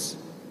fruitfulness.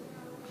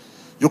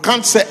 You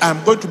can't say,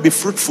 I'm going to be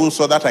fruitful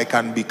so that I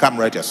can become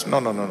righteous.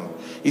 No.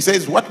 He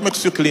says, what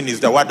makes you clean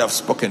is the word I've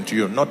spoken to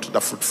you, not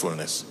the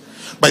fruitfulness.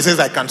 But he says,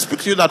 I can speak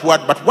to you that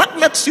word, but what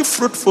makes you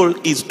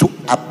fruitful is to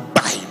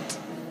abide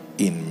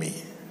in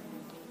me.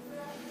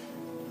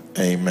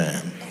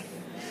 Amen.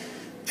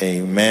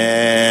 1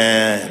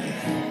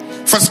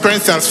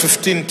 Corinthians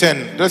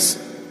 15:10.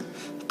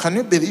 Can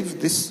you believe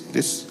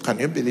this? Can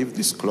you believe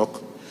this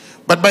clock?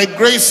 But by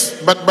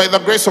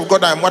the grace of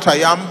God, I am what I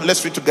am.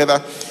 Let's read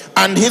together.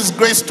 And his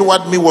grace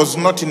toward me was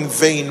not in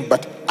vain,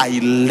 but I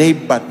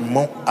labored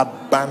more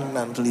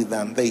abundantly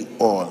than they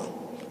all.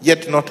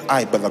 Yet not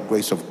I, but the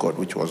grace of God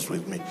which was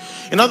with me.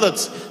 In other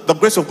words, the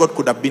grace of God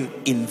could have been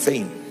in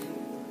vain.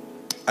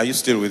 Are you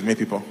still with me,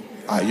 people?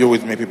 Are you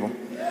with me, people?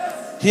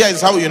 Here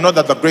is how you know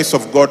that the grace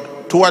of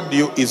God toward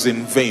you is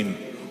in vain.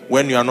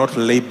 When you are not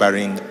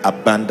laboring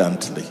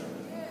abundantly.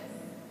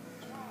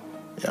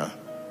 Yeah.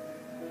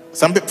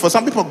 For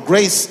some people,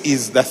 grace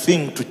is the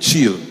thing to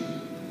chill.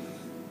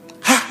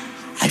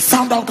 I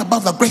found out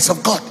about the grace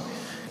of God.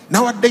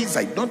 Nowadays,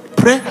 I don't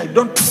pray, I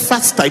don't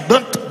fast, I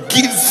don't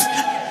give,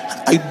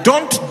 I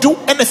don't do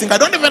anything. I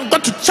don't even go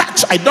to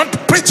church. I don't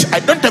preach, I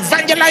don't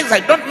evangelize, I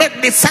don't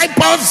make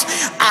disciples.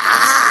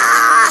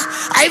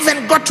 I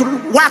even go to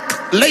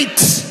work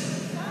late.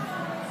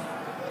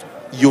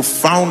 You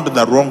found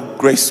the wrong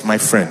grace, my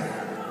friend.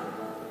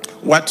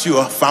 What you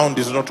have found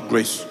is not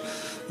grace.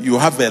 you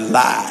have a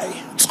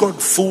lie. It's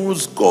called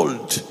fool's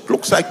gold.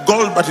 Looks like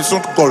gold, but it's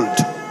not gold.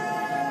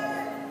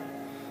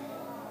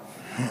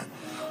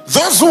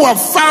 Those who have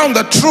found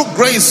the true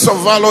grace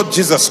of our Lord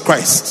Jesus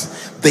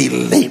Christ, they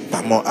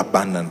labor more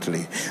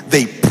abundantly.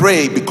 They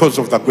pray because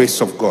of the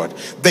grace of God.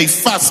 They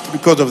fast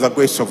because of the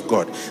grace of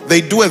God.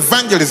 They do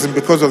evangelism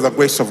because of the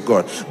grace of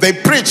God. They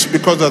preach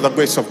because of the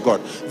grace of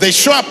God. They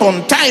show up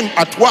on time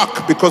at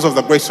work because of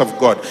the grace of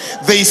God.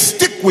 They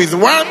stick with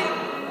one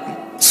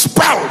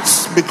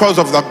spouse because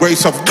of the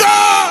grace of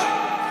God.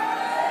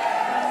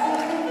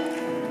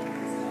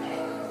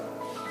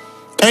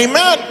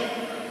 Amen.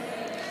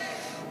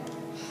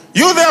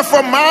 You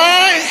therefore,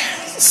 my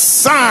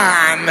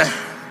son,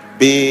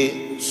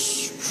 be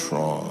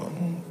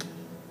strong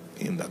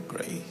in the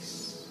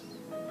grace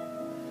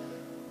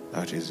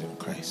that is in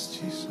Christ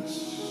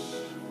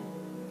Jesus.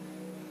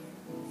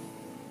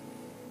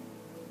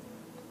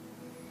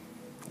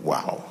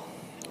 Wow.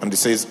 And it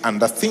says,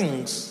 and the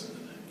things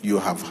you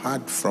have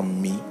heard from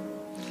me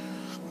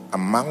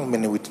among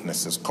many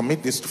witnesses,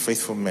 commit this to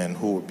faithful men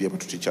who will be able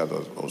to teach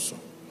others also.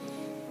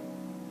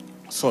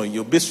 So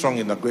you'll be strong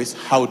in the grace.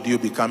 How do you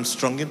become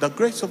strong in the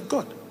grace of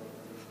God?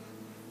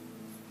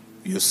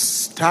 You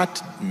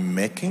start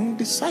making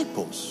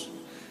disciples.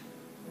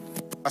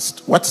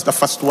 What's the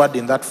first word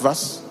in that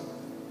verse?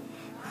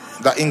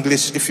 The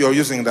English, if you're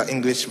using the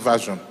English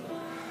version.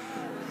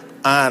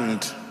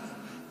 And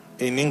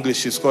in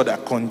English it's called a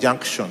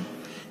conjunction.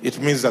 It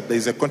means that there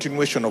is a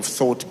continuation of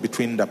thought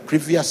between the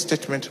previous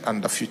statement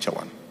and the future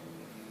one.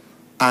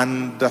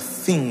 And the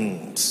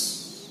things.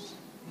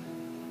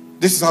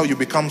 This is how you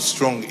become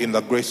strong in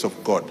the grace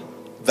of God.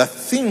 The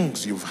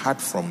things you've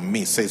heard from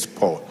me, says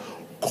Paul,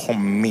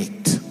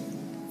 commit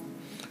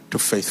to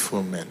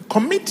faithful men.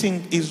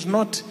 Committing is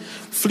not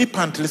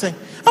flippantly saying,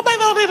 oh, by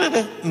the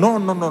way,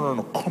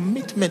 no.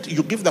 Commitment,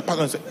 you give the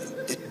person, say,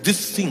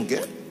 this thing, keep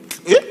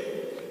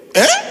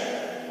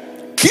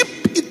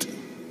it.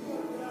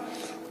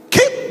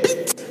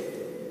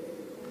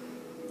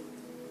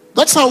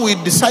 That's how we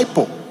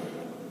disciple.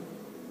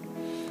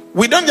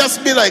 We don't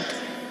just be like,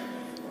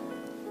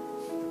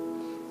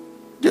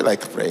 do you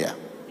like prayer?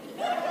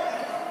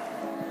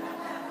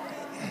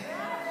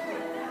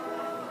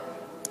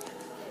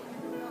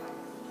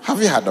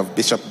 Have you heard of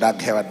Bishop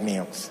Doug Howard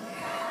Mills?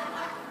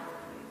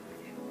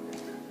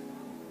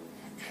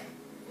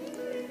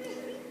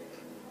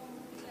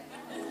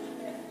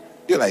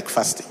 Do you like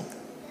fasting?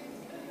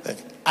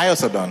 I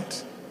also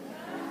don't.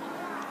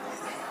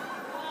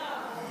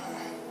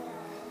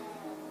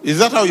 Is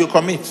that how you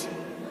commit?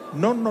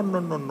 No.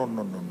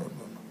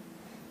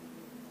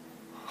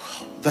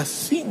 The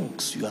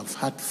things you have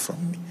heard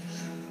from me.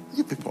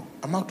 You people,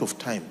 I'm out of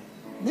time.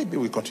 Maybe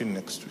we continue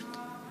next week.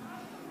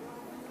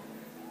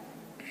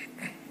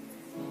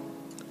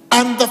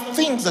 And the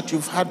things that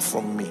you've heard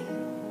from me.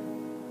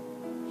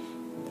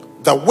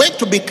 The way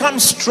to become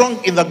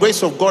strong in the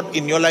grace of God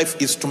in your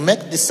life is to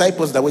make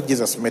disciples the way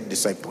Jesus made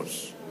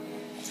disciples.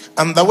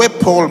 And the way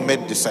Paul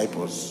made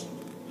disciples.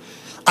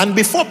 And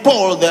before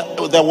Paul,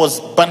 there was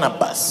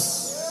Barnabas.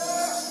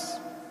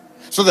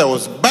 So there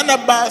was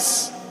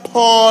Barnabas,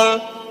 Paul,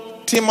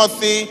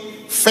 Timothy,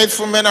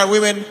 faithful men and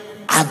women,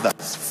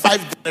 others.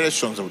 5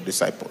 generations of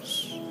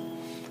disciples.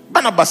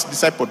 Barnabas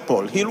discipled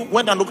Paul. He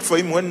went and looked for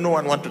him when no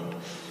one wanted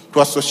to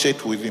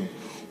associate with him.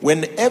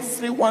 When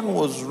everyone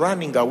was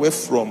running away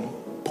from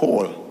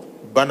Paul,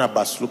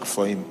 Barnabas looked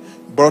for him,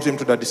 brought him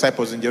to the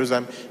disciples in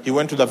Jerusalem. He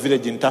went to the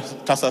village in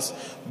Tarsus.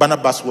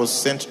 Barnabas was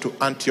sent to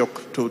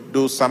Antioch to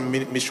do some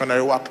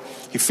missionary work.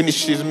 He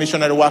finished his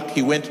missionary work.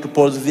 He went to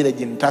Paul's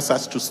village in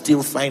Tarsus to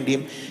still find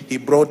him. He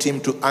brought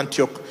him to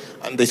Antioch,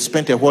 and they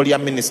spent a whole year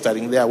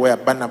ministering there where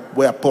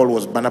Paul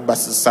was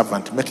Barnabas'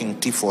 servant, making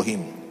tea for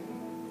him.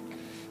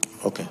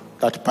 Okay,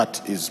 that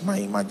part is my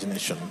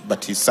imagination,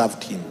 but he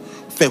served him.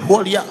 For a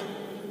whole year,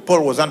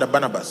 Paul was under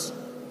Barnabas.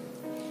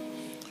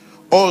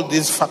 All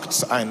these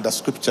facts are in the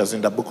scriptures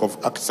in the book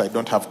of Acts. I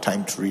don't have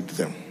time to read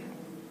them.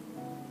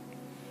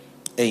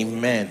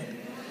 Amen.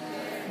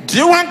 Do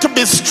you want to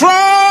be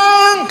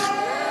strong?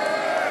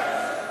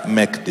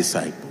 Make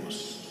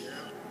disciples.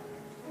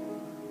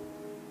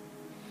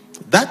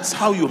 That's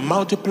how you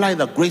multiply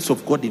the grace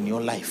of God in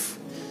your life.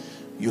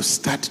 You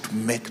start to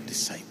make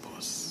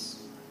disciples.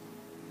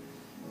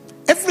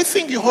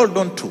 Everything you hold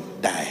on to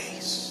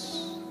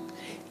dies.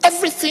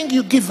 Everything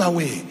you give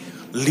away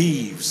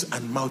lives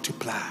and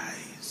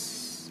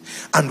multiplies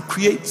and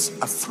creates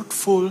a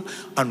fruitful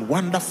and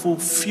wonderful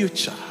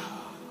future.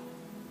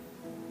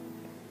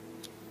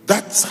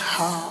 That's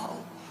how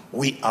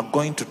we are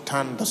going to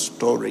turn the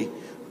story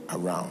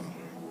around.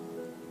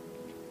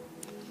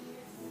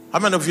 How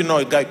many of you know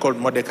a guy called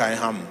Mordecai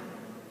Ham?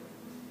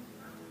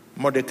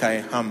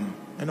 Mordecai Ham.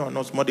 Anyone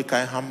knows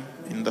Mordecai Ham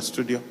in the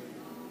studio?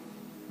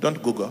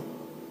 Don't Google.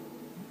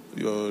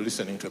 You're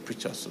listening to a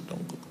preacher, so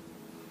don't Google.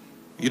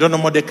 You don't know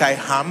Mordecai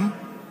Ham?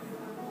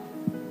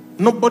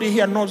 Nobody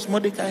here knows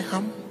Mordecai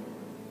Ham?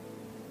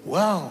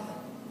 Wow.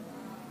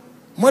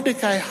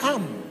 Mordecai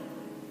Ham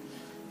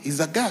is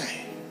a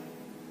guy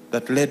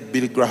that led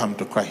Billy Graham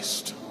to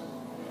Christ.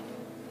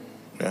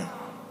 Yeah.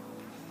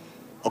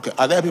 Okay,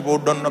 are there people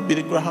who don't know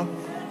Billy Graham?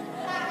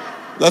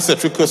 That's a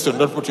trick question.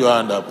 Don't put your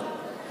hand up.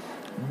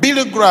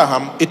 Billy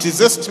Graham, it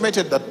is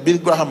estimated that Billy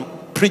Graham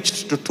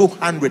preached to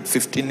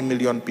 215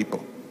 million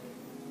people.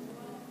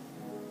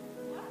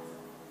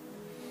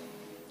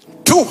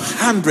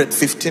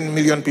 215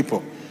 million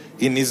people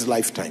in his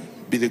lifetime,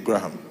 Billy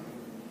Graham.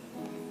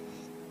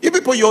 You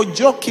people, you're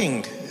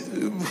joking.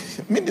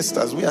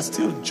 Ministers, we are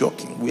still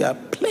joking. We are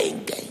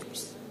playing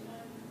games.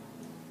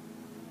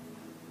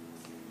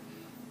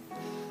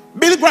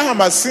 Billy Graham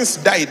has since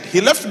died.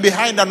 He left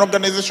behind an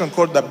organization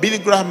called the Billy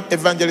Graham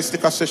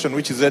Evangelistic Association,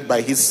 which is led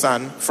by his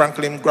son,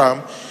 Franklin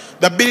Graham.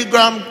 The Billy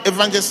Graham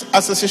Evangelistic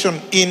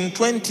Association in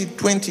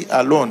 2020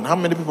 alone, how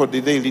many people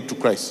did they lead to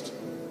Christ?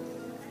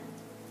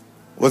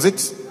 Was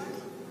it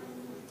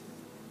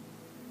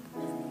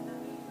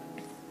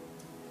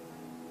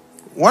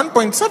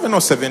 1.7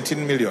 or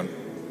 17 million?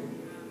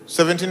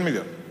 17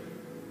 million.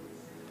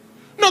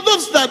 No,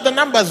 those are the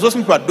numbers those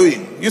people are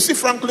doing. You see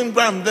Franklin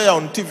Graham there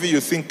on TV,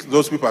 you think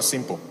those people are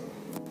simple.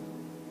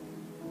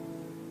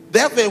 They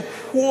have a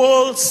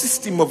whole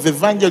system of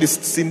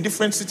evangelists in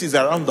different cities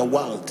around the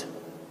world.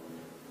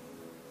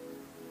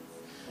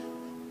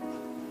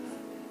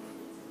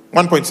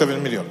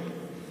 1.7 million.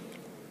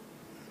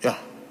 Yeah.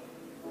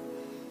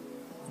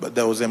 But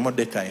there was a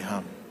Mordecai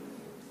Ham.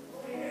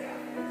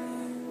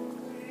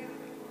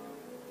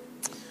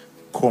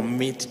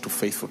 Commit to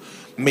faithful.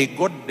 May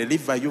God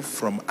deliver you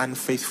from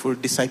unfaithful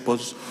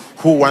disciples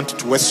who want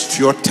to waste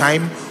your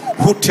time,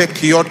 who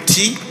take your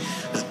tea,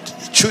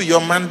 chew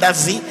your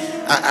mandazi,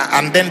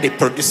 and then they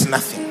produce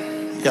nothing.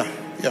 Yeah.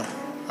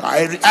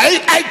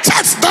 I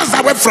chase those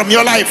away from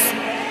your life.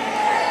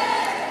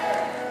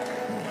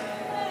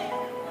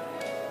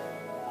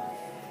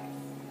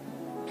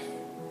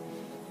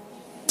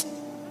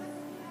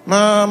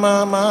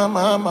 Mama.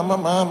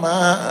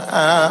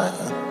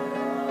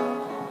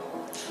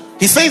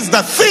 He says,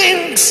 the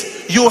things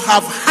you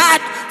have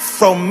heard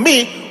from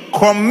me,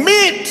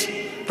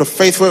 commit to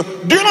faithful.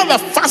 Do you know the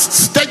first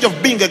stage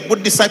of being a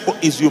good disciple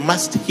is you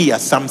must hear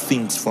some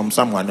things from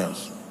someone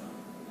else?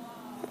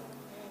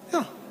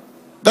 Yeah.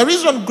 The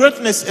reason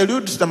greatness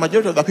eludes the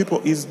majority of the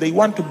people is they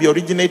want to be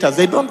originators.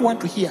 They don't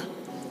want to hear.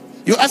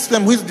 You ask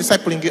them who is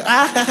discipling you.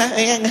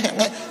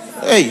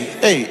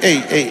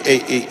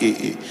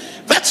 Hey.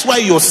 That's why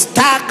you're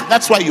stuck.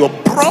 That's why you're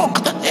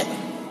broke.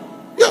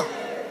 Yeah.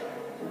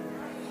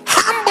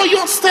 Humble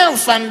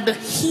yourself and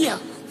hear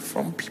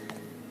from people.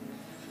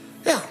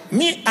 Yeah.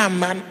 Me,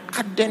 I'm an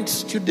ardent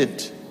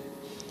student.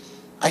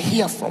 I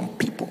hear from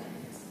people.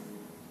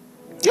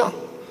 Yeah.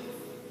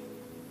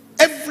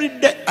 Every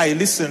day I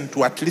listen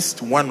to at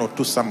least 1 or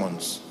 2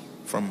 sermons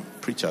from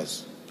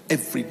preachers.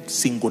 Every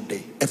single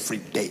day. Every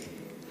day.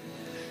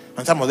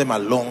 And some of them are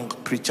long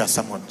preacher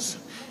sermons.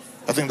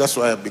 I think that's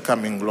why I'm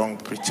becoming long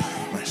preacher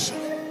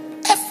myself.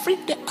 Every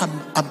day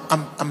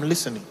I'm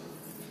listening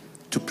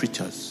to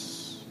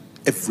preachers.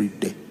 Every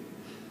day.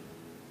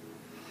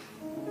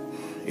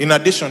 In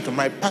addition to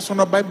my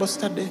personal Bible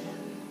study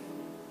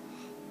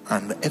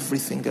and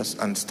everything else,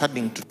 and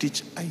studying to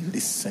teach, I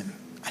listen.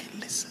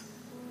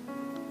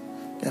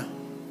 Yeah.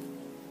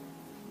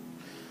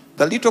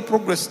 The little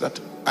progress that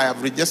I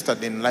have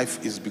registered in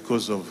life is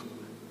because of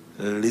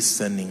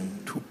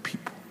listening to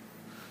people,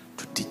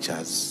 to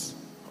teachers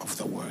of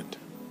the word.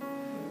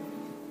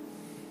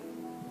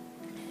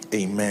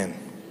 Amen.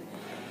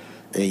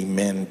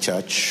 Amen,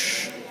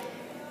 church.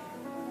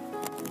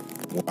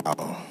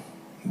 Wow.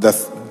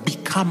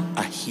 Become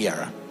a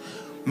hearer.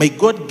 May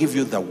God give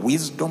you the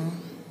wisdom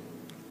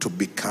to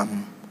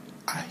become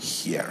a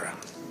hearer.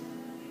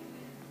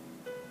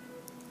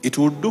 It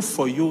will do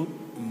for you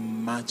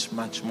much,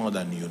 much more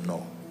than you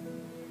know.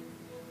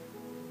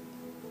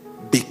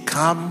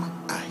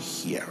 Become a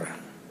hearer.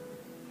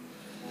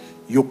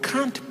 You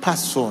can't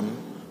pass on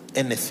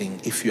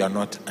anything if you are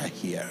not a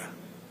hearer.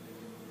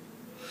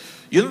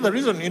 You know, the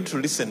reason you need to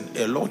listen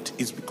a lot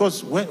is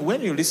because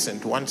when you listen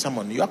to one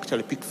sermon, you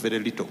actually pick very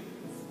little.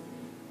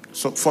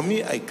 So for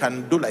me, I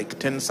can do like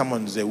 10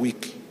 sermons a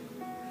week.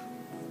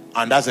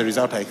 And as a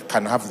result, I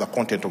can have the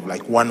content of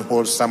like one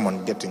whole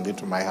sermon getting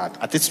into my heart.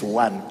 At least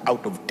 1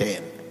 out of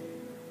 10.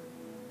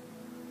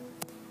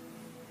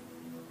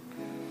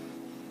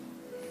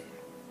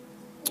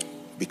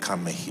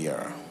 Become a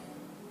hearer.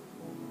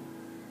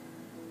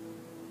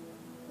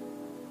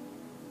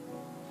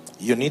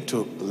 You need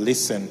to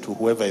listen to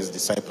whoever is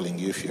discipling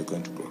you if you're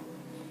going to grow.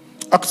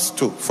 Acts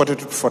 2,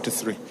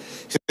 42-43.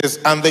 He says,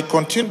 and they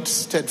continued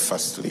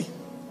steadfastly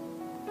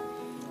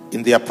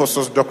in the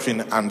apostles'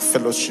 doctrine and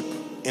fellowship,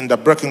 in the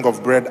breaking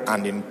of bread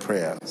and in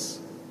prayers.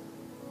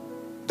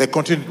 They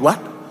continued what?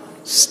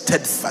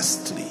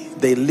 Steadfastly.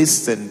 They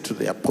listened to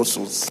the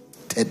apostles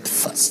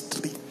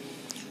steadfastly.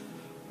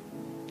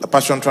 The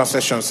Passion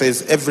Translation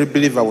says every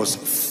believer was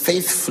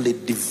faithfully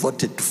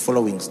devoted to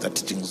following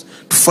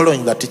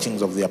the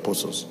teachings of the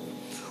apostles.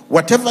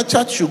 Whatever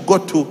church you go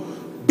to,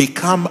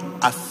 become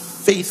a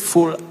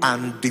faithful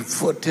and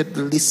devoted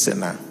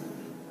listener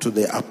to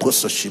the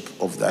apostleship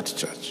of that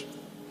church.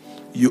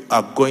 you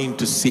are going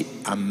to see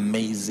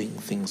amazing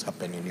things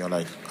happen in your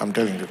life. I'm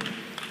telling you.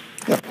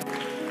 Yeah.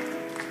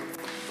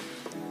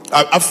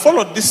 I've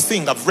followed this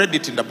thing. I've read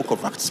it in the book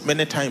of Acts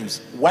many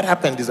times. What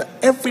happened is that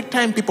every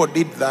time people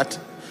did that,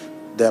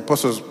 the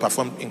apostles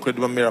performed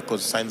incredible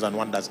miracles, signs and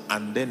wonders,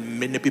 and then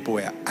many people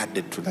were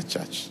added to the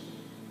church.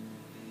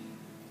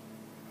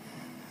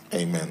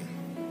 Amen.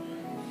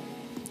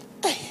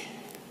 Hey.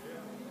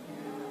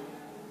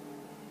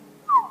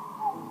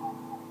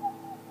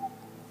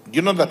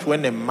 You know that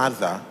when a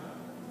mother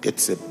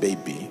gets a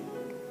baby,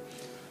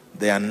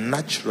 they are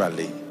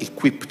naturally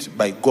equipped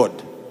by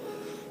God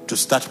to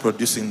start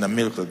producing the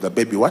milk that the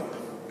baby what?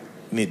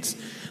 Needs.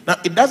 Now,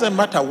 it doesn't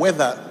matter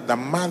whether the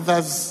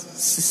mother's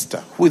sister,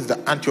 who is the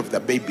auntie of the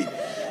baby,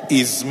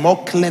 is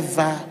more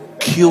clever,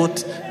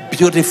 cute,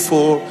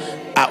 beautiful,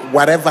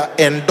 whatever,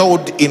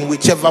 endowed in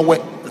whichever way.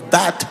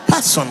 That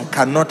person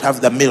cannot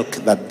have the milk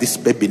that this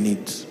baby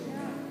needs.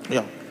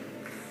 Yeah.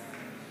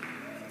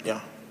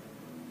 Yeah.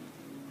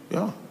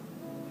 Yeah.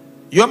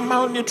 Your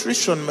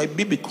malnutrition may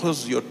be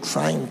because you're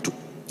trying to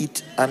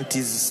eat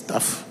auntie's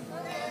stuff.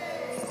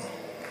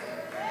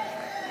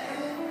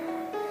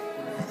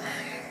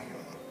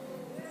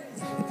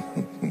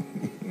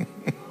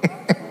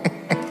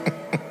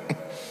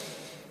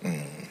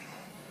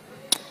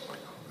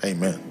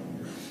 Amen.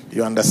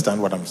 You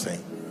understand what I'm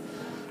saying?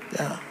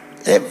 Yeah.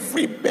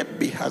 Every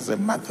baby has a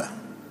mother,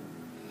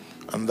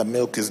 and the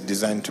milk is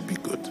designed to be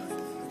good.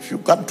 If you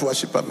come to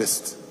Worship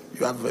Harvest,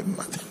 you have a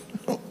mother.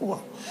 Oh,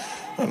 wow.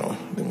 No,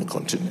 let me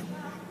continue.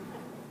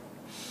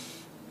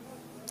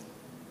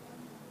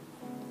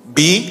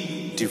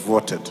 Be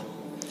devoted.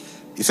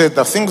 He said,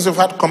 the things you've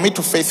had, commit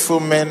to faithful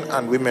men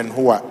and women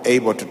who are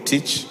able to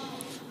teach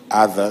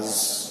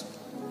others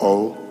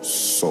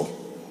also.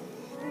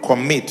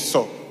 Commit.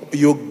 So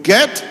you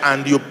get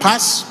and you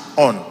pass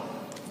on.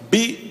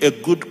 Be a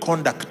good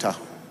conductor,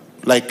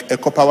 like a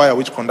copper wire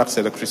which conducts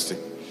electricity.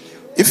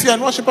 If you're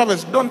in Worship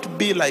Harvest, don't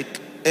be like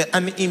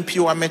an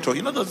impure metal.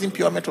 You know those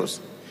impure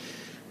metals?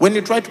 When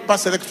you try to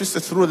pass electricity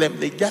through them,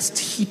 they just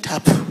heat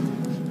up.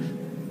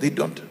 They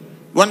don't.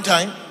 One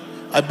time,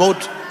 I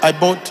bought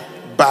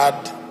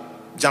bad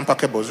jumper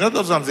cables. You know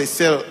those ones they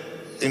sell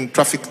in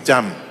traffic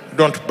jam?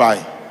 Don't buy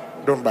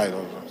those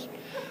ones.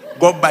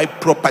 Go buy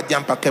proper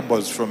jumper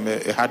cables from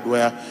a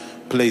hardware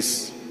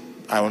place.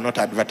 I will not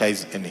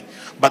advertise any.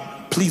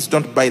 But please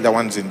don't buy the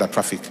ones in the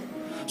traffic.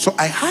 So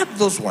I had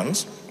those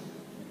ones.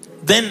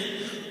 Then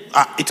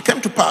it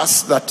came to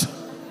pass that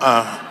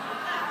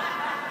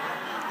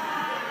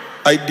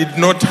I did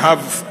not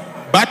have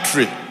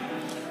battery.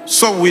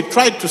 So we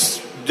tried to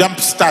jump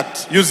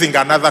start using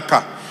another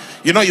car.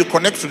 You know, you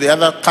connect to the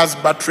other car's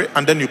battery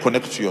and then you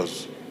connect to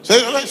yours. So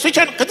switch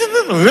on.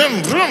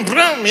 Vroom, vroom,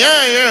 vroom.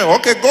 Yeah.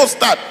 Okay, go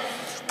start.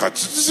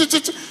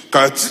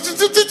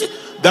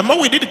 The more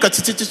we did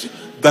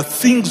the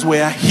things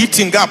were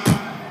heating up.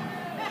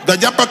 The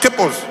jumper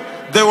cables,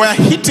 they were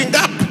heating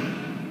up.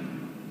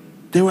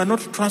 They were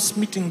not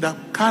transmitting the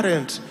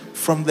current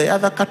from the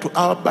other car to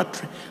our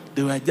battery.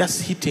 They were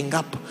just heating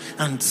up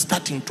and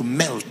starting to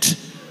melt.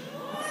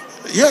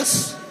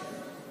 Yes.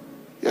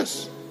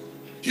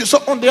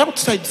 So on the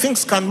outside,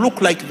 things can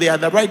look like they are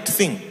the right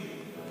thing.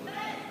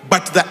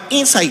 But the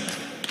inside,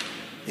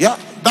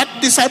 that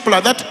disciple,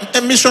 that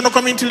missional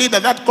community leader,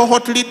 that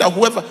cohort leader,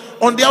 whoever,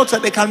 on the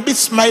outside they can be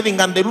smiling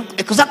and they look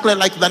exactly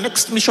like the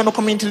next missional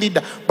community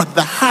leader. But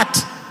the heart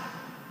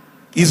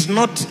is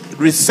not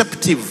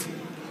receptive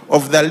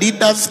of the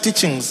leader's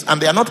teachings,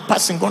 and they are not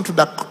passing on to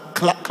the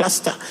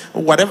cluster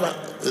or whatever,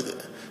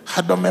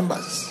 huddle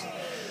members.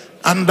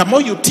 And the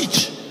more you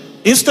teach,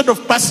 instead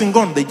of passing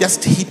on, they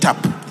just heat up.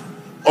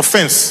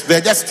 Offense,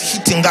 they're just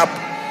heating up.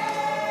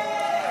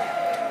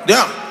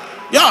 Yeah.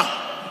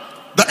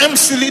 The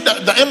MC leader,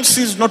 the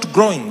MC is not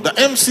growing.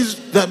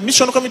 The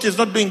mission committee is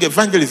not doing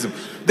evangelism.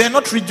 They're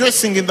not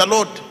rejoicing in the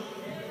Lord.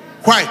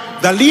 Why?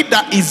 The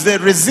leader is a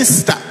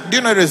resistor. Do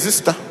you know a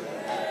resistor?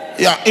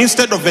 Yeah,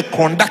 instead of a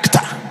conductor.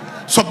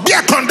 So be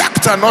a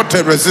conductor, not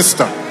a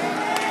resistor.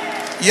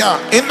 Yeah,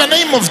 in the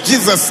name of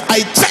Jesus, I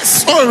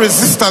chase all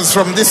resistors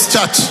from this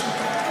church.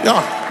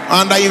 Yeah.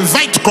 And I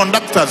invite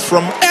conductors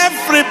from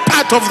every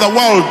part of the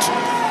world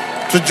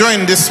to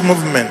join this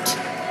movement.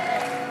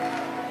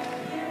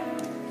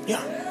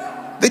 Yeah.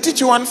 They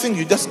teach you one thing,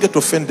 you just get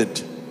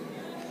offended.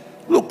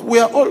 Look, we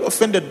are all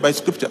offended by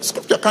Scripture.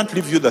 Scripture can't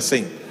leave you the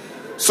same.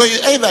 So you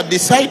either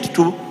decide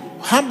to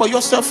humble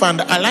yourself and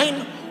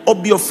align, or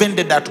be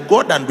offended at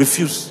God and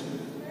refuse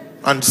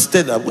and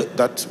stay that way.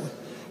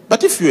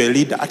 But if you're a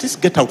leader, at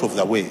least get out of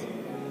the way.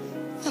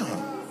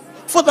 Yeah.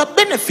 For the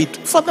benefit,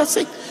 for the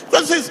sake.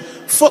 Because it says,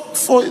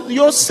 for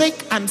your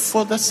sake and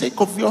for the sake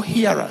of your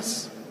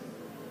hearers.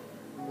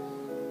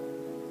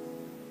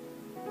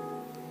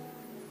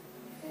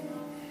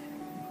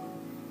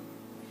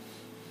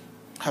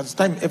 Has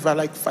time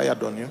ever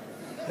fired on you?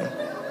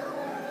 Yeah.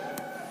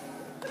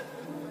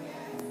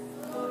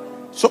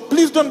 So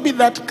please don't be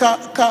that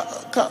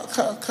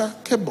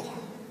cable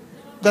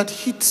that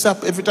heats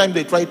up every time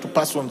they try to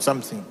pass on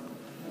something.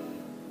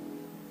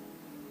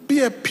 Be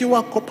a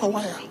pure copper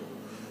wire.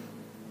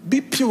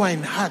 Be pure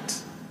in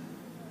heart.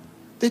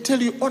 They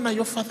tell you, honor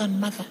your father and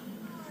mother.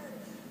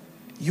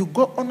 You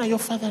go honor your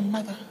father and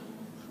mother.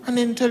 And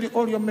then tell you,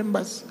 all your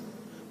members,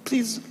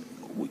 please,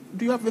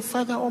 do you have a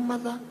father or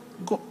mother?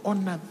 Go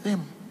honor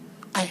them.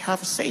 I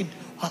have said,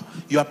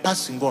 you are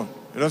passing on.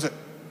 You know,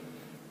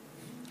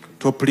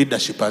 top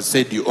leadership has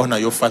said you honor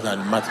your father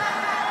and mother.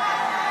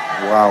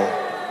 Wow.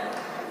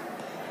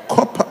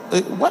 Copper,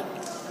 what?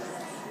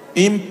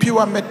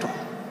 Impure metal.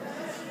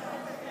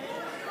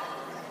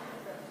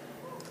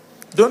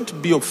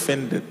 Don't be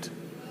offended.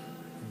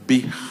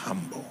 Be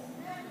humble.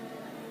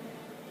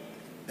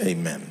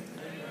 Amen.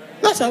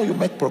 That's how you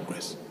make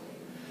progress.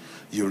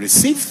 You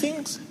receive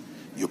things,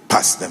 you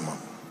pass them on.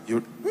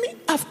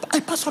 I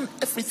pass on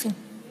everything.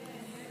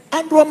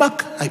 Andrew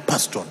Womack, I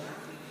passed on.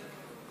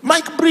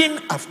 Mike Breen,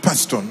 I've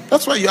passed on.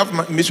 That's why you have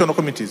missional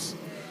committees.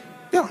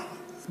 Yeah.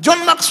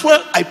 John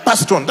Maxwell, I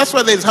passed on. That's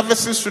why there's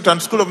Harvest Institute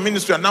and School of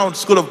Ministry and now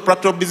School of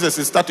Practical Business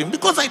is starting.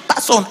 Because I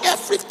pass on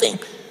everything.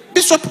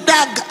 Bishop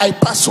Dag, I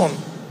pass on.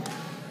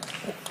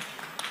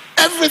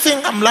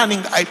 Everything I'm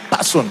learning, I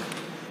pass on.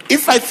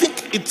 If I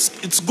think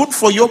it's good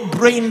for your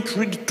brain to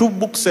read 2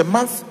 books a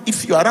month,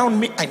 if you're around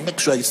me, I make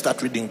sure you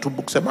start reading 2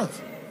 books a month.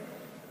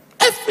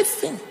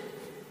 Everything.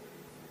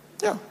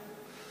 Yeah.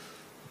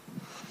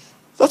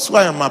 That's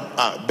why I'm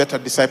a better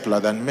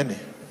discipler than many.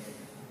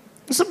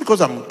 It's not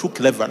because I'm too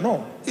clever.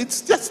 No.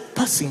 It's just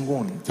passing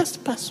on.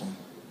 Just pass on.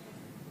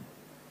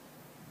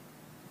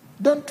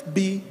 Don't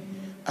be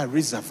a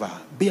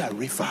reservoir. Be a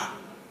river.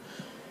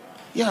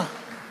 Yeah.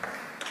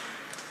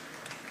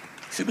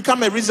 If you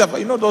become a reservoir,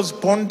 you know those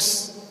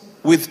ponds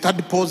with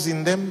tadpoles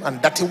in them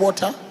and dirty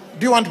water?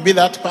 Do you want to be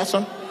that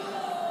person?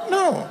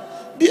 No.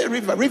 Be a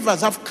river.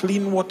 Rivers have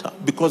clean water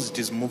because it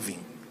is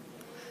moving.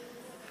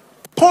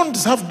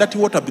 Ponds have dirty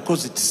water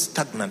because it is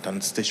stagnant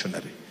and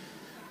stationary.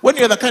 When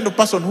you're the kind of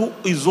person who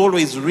is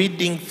always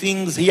reading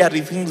things,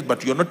 hearing things,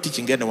 but you're not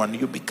teaching anyone,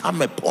 you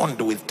become a pond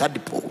with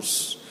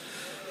tadpoles.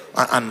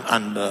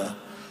 And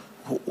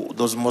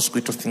those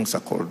mosquito things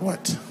are called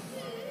what?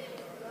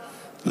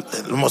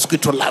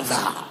 Mosquito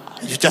larva.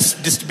 You're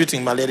just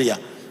distributing malaria.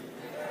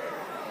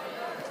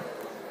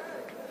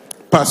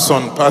 Pass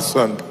on.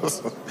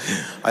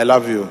 I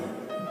love you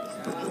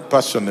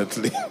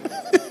passionately.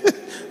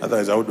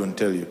 Otherwise, I wouldn't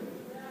tell you.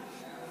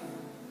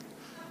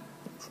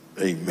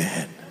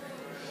 Amen.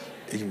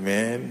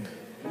 Amen.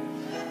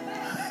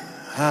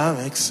 I'm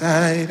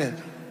excited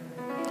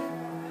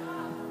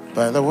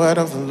by the word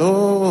of the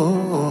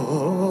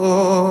Lord.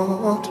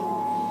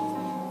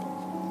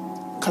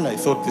 I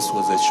thought this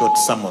was a short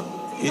sermon.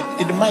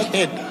 In my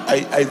head,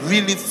 I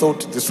really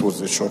thought this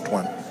was a short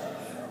one.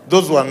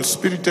 Those who are on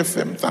Spirit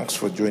FM, thanks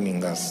for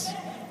joining us.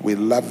 We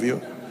love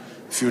you.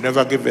 If you've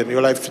never given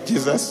your life to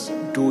Jesus,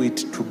 do it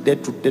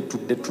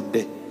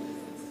today.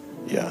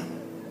 Yeah.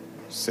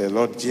 Say,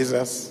 Lord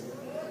Jesus,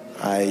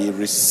 I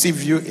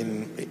receive you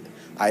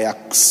I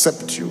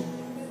accept you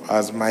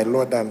as my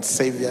Lord and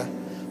Savior.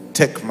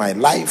 Take my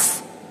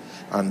life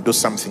and do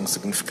something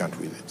significant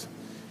with it.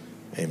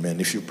 Amen.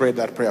 If you prayed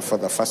that prayer for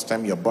the first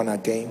time, you're born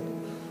again,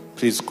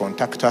 please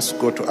contact us.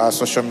 Go to our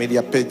social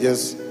media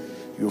pages.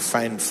 You'll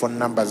find phone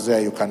numbers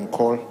there you can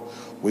call.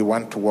 We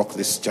want to walk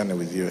this journey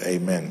with you.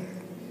 Amen.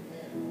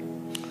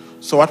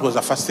 So what was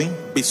the first thing?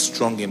 Be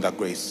strong in the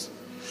grace.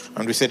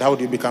 And we said, how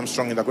do you become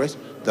strong in the grace?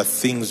 The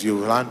things you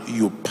learn,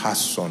 you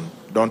pass on.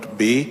 Don't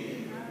be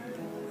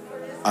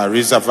a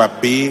reservoir,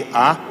 be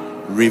a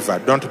river.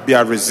 Don't be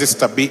a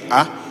resistor, be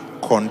a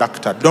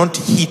conductor. Don't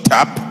heat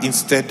up,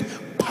 instead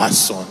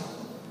pass on.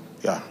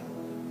 Yeah.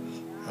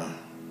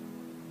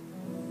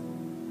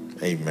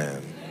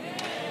 Amen.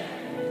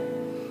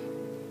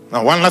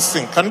 Now one last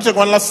thing. Can you take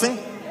one last thing?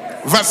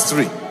 Verse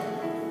 3.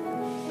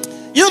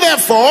 You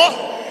therefore,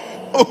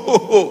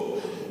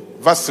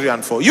 verse 3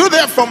 and 4. You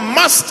therefore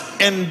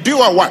must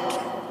endure what?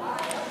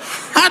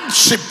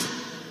 Hardship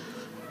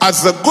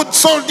as a good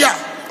soldier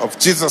of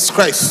Jesus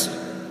Christ.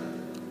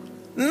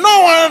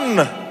 No one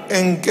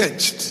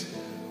engaged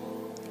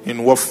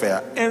in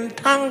warfare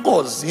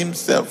entangles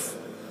himself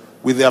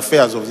with the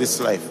affairs of this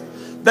life,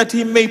 that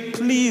he may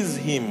please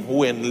him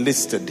who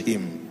enlisted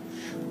him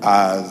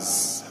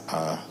as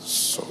a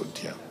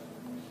soldier.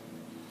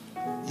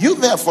 You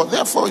therefore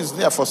is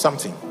there for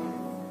something.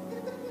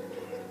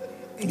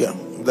 Yeah,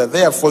 the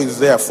therefore is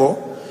there for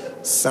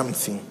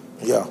something.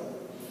 Yeah.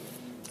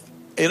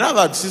 In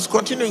other words, he's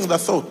continuing the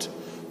thought.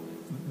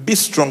 Be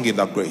strong in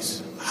the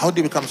grace. How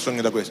do you become strong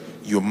in the grace?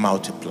 You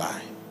multiply.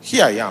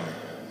 Here I am.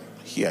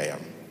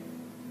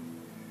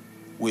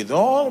 With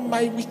all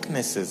my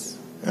weaknesses,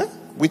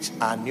 which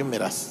are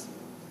numerous.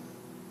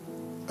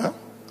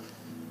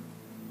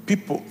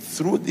 People,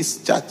 through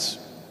this church,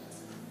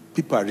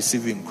 people are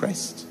receiving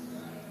Christ.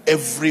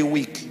 Every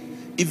week,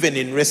 even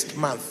in rest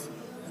month,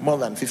 more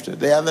than 50.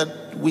 The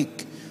other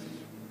week,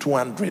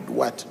 200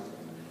 what?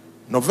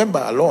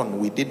 November alone,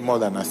 we did more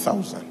than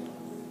 1,000.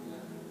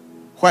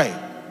 Why?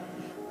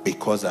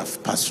 Because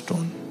I've passed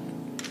on.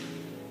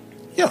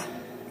 Yeah,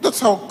 that's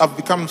how I've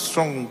become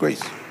strong in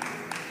grace.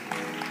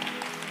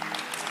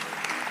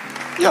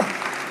 Yeah.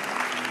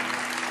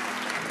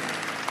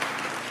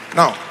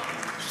 Now,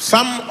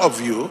 some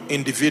of you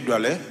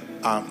individually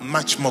are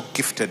much more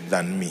gifted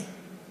than me,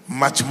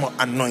 much more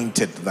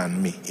anointed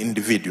than me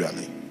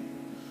individually,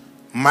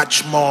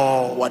 much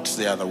more, what's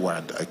the other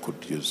word I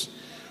could use?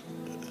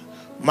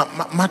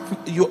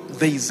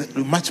 There is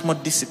much more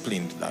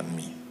disciplined than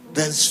me.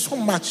 There's so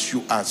much,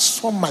 you are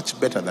so much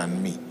better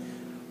than me,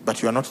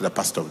 but you are not the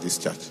pastor of this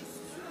church.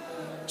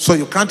 So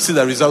you can't see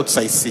the results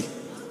I see.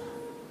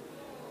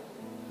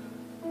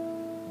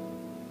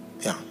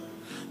 Yeah.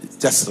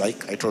 Just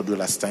like I told you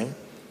last time,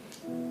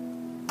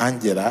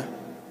 Angela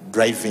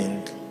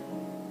driving.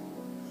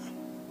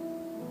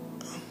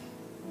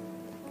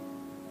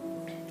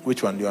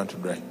 Which one do you want to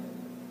drive?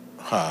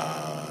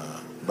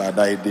 Bad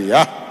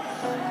idea.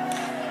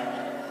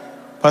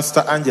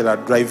 Pastor Angela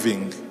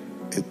driving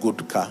a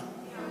good car,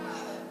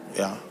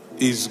 yeah,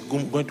 is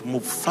going to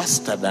move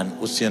faster than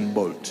Usain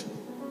Bolt.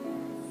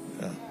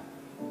 Yeah.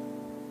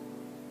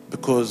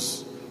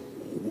 Because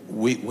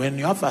when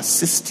you have a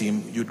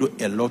system, you do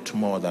a lot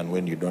more than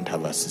when you don't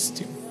have a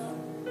system.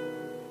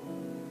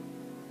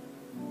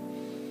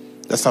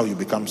 That's how you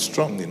become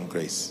strong in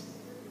grace.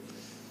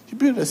 You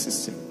build a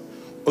system,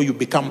 or you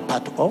become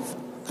part of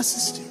a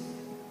system.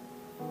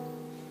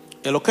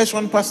 A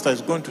location pastor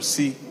is going to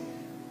see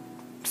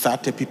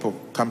 30 people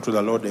come to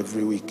the Lord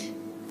every week,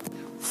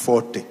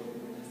 40,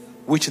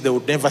 which they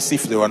would never see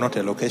if they were not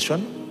a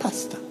location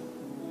pastor.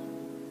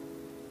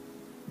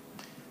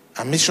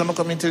 A missional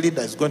community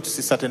leader is going to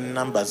see certain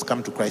numbers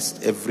come to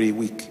Christ every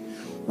week,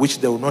 which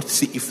they would not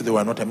see if they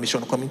were not a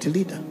missional community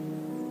leader.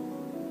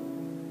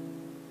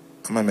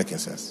 Am I making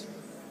sense?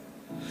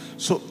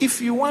 So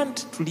if you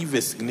want to live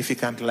a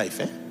significant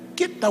life,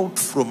 get out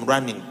from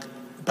running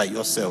by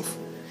yourself.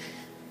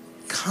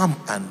 Come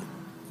and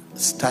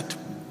start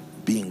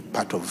being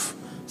part of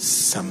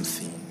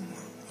something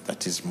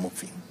that is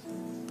moving.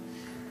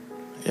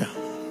 Yeah.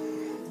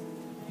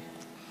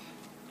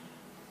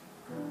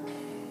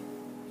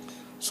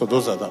 So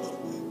those are the,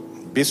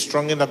 be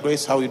strong in the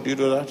grace. How you do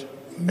that?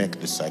 Make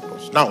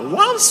disciples. Now,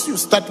 once you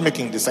start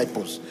making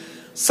disciples,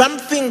 some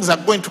things are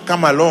going to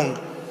come along,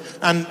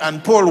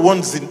 and Paul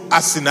warns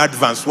us in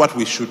advance what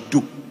we should do.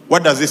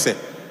 What does he say?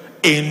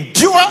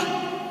 Endure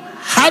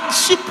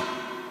hardship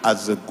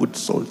as a good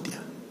soldier.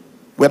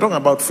 We're talking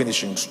about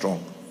finishing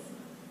strong.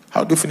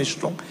 How do you finish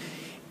strong?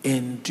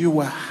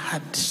 Endure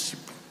hardship.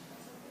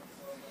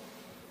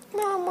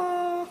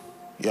 Mama.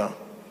 Yeah,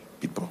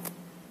 people.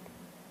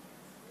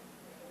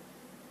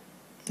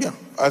 Yeah,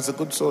 as a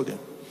good soldier.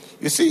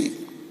 You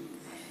see,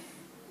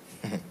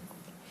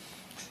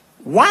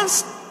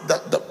 once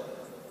the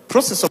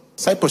process of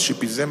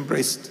discipleship is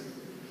embraced,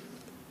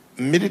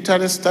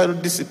 military style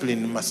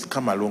discipline must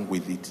come along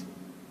with it.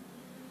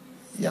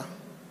 Yeah.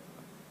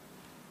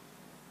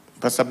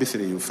 Pastor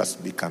B3, you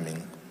first be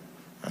coming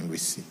and we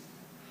see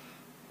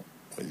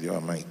with your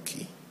mic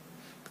key.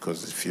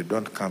 Because if you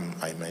don't come,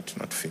 I might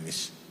not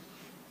finish.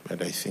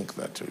 But I think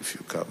that if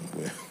you come,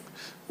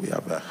 we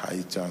have a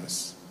high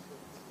chance.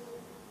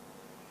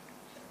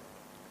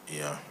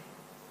 Yeah.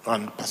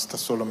 And Pastor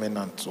Solomon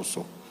and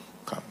also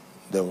come.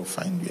 They will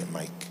find you a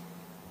mic.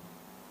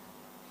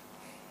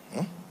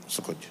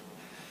 So good.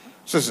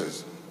 So it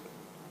says,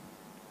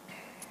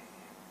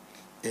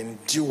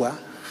 endure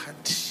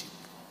hardship.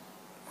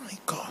 My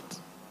God.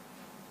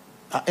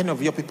 Are any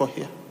of your people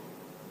here?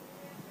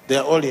 They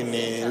are all in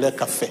a Le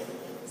Cafe.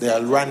 They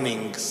are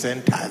running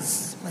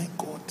centers. My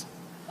God.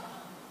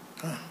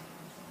 I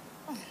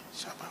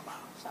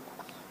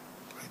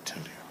tell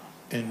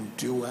you.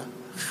 Endure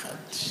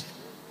hardship.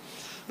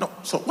 No,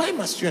 so why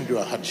must you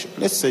endure hardship?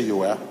 Let's say you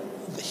were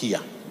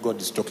here.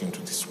 God is talking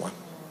to this one.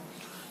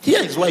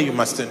 Here is why you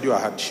must endure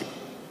hardship.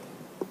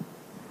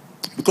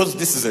 Because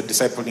this is a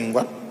discipling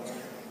what?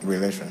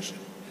 Relationship.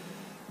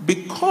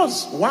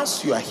 Because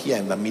once you are here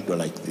in the middle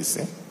like this,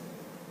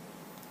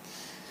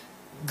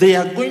 they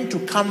are going to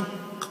come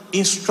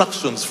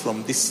instructions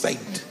from this side,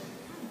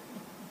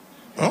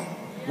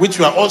 which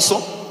you are also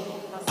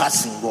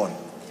passing on.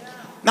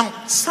 Now,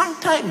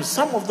 sometimes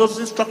some of those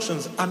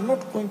instructions are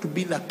not going to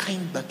be the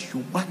kind that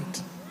you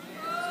want,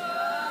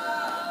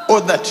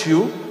 or that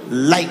you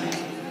like,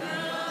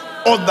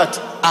 or that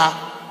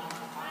are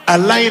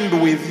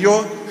aligned with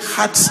your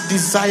heart's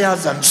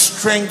desires and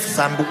strengths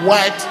and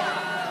what.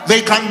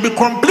 They can be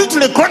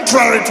completely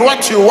contrary to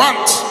what you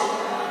want.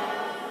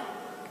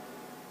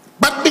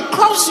 But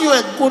because you're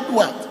a good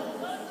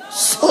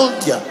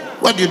soldier,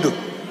 what do?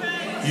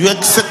 You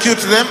execute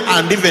them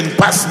and even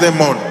pass them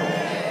on.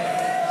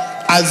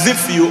 As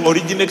if you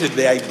originated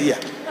the idea.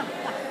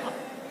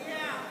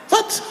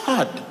 That's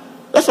hard.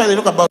 That's why they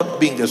talk about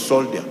being a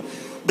soldier.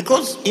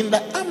 Because in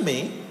the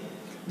army,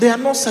 there are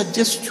no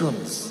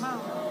suggestions.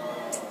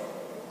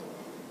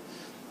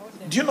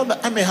 Do you know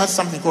the army has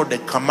something called a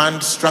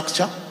command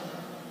structure?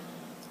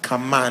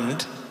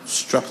 Command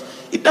structure.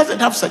 It doesn't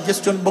have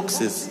suggestion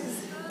boxes.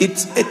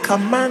 It's a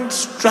command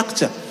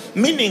structure.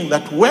 Meaning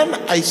that when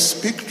I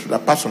speak to the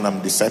person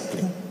I'm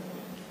discipling,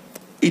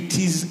 it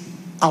is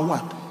a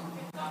what?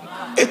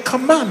 A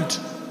command.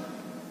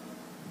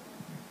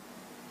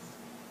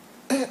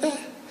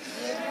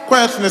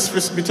 Quietness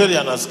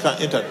Presbyterian has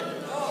entered.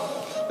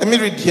 Let me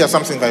read here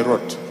something I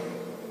wrote.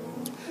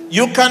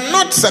 You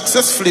cannot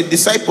successfully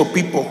disciple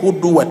people who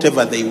do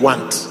whatever they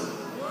want.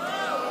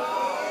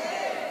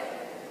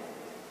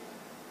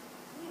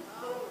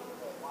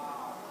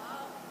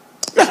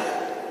 Yeah.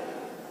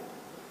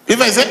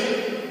 If I say,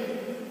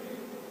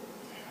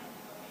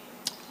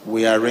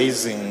 we are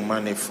raising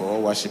money for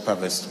Worship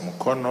Harvest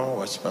Mukono,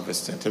 Worship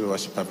Harvest Entebbe,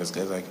 Worship Harvest,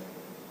 guys like,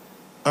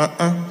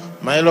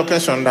 my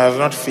location does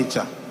not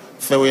feature,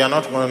 so we are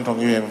not going to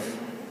give.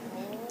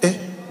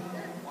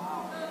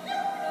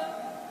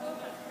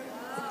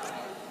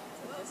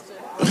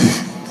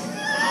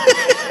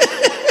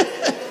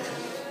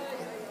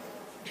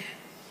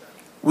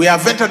 We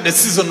have entered the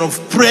season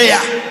of prayer.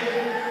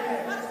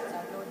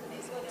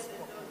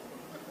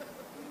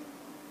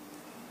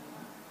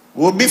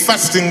 We'll be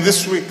fasting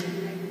this week.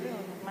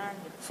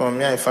 For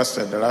me, I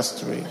fasted the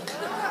last week.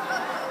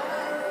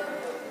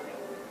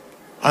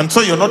 And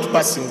so you're not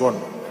passing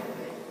on.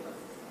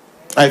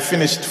 I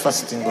finished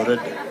fasting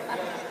already.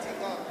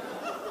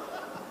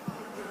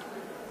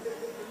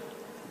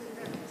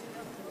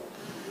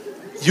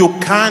 You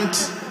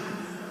can't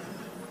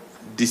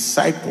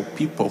disciple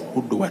people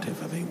who do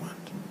whatever they want.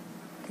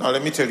 Now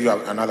let me tell you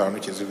another one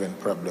which is even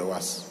probably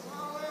worse.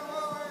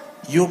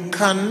 You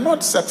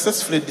cannot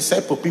successfully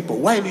disciple people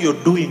while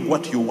you're doing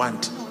what you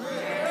want.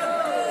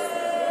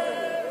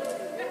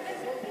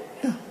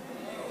 Yeah.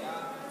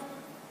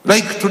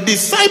 Like to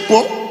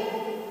disciple,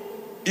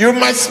 you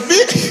must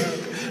be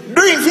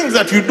doing things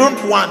that you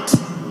don't want.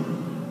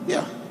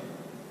 Yeah.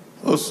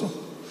 Also.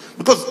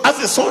 Because as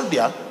a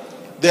soldier,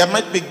 there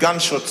might be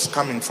gunshots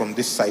coming from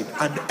this side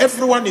and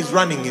everyone is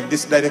running in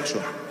this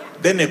direction.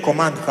 Then a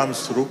command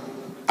comes through,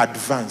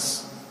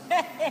 advance.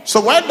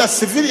 So while the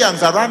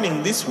civilians are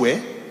running this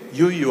way,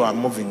 you are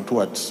moving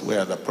towards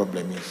where the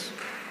problem is.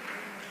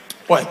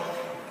 Why?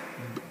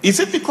 Is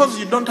it because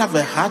you don't have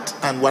a heart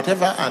and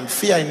whatever and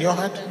fear in your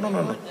heart?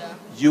 No.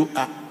 You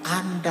are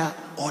under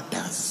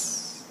orders.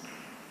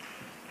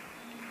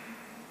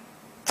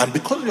 And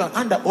because you are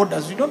under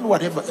orders, you don't do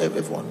whatever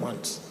everyone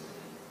wants.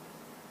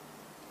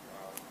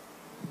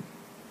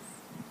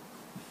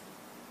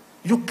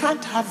 You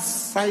can't have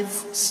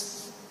 5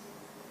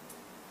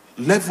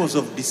 levels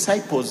of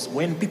disciples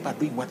when people are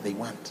doing what they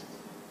want.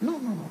 No.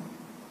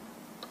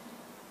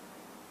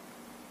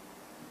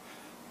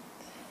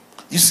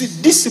 You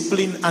see,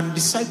 discipline and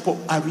disciple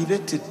are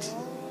related.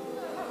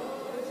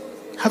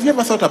 Have you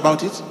ever thought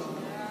about it?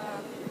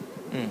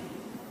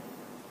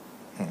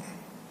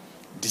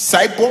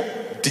 Disciple,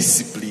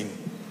 discipline.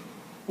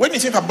 When you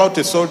think about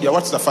a soldier,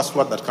 what's the first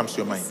word that comes to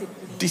your mind?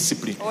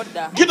 Discipline.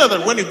 Do you know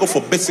that when you go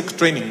for basic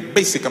training,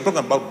 I'm talking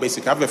about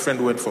basic. I have a friend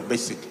who went for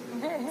basic.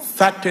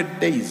 30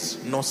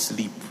 days, no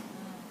sleep.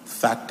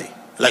 30.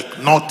 Like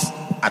not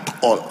at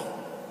all.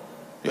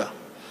 Yeah.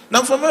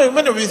 Now for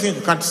many of you think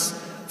you can't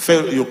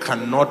fail, you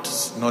cannot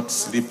not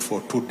sleep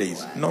for 2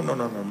 days. No,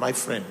 my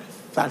friend.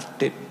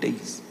 30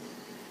 days.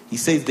 He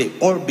says they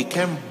all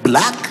became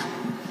black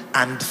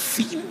and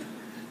thin.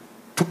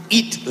 To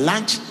eat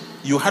lunch,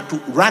 you had to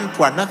run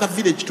to another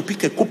village to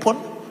pick a coupon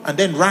and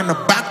then run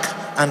back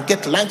and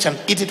get lunch and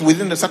eat it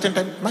within a certain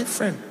time. My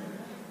friend.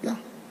 Yeah.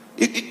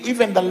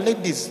 Even the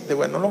ladies, they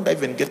were no longer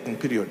even getting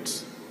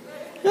periods.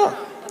 Yeah.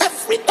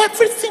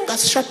 Everything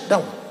has shut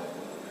down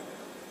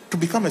to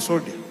become a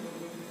soldier.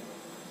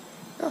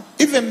 Yeah.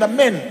 Even the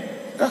men.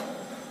 Yeah.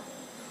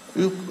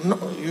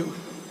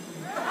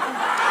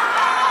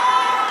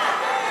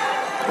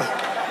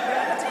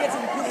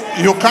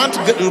 You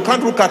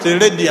can't look at a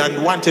lady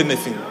and want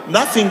anything.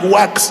 Nothing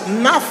works.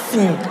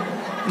 Nothing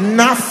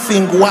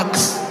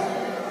works.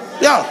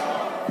 Yeah.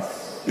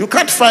 You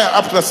can't fire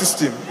up the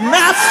system.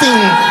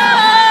 Nothing.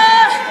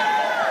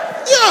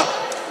 Yeah.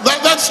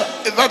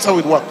 That's how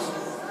it works.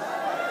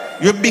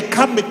 You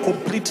become a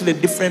completely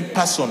different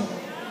person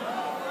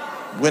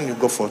when you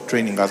go for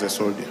training as a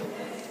soldier.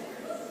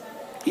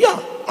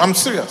 Yeah, I'm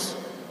serious.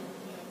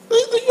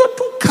 You're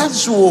too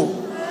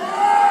casual.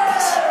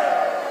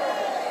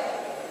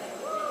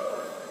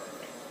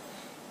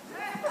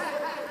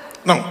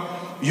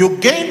 Now, you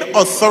gain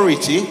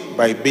authority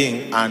by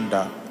being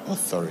under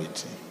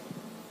authority.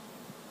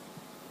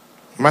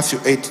 Matthew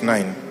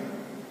 8:9.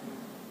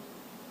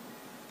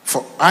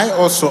 For I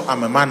also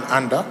am a man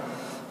under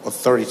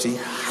authority,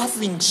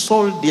 having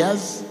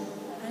soldiers.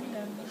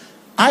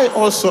 I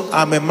also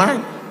am a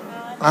man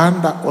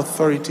under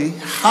authority,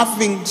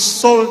 having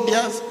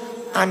soldiers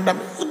under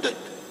me.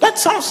 That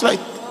sounds like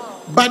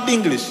bad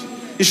English.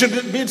 You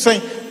should be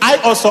saying, I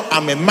also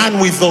am a man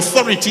with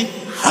authority,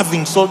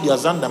 having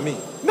soldiers under me.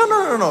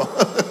 No.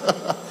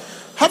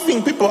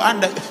 Having people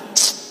under.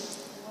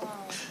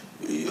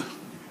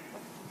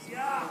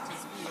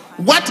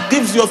 What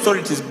gives you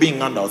authority is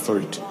being under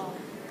authority.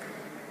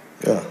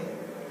 Yeah.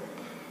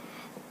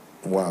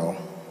 Wow.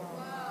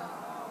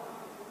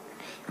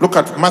 Look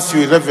at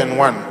Matthew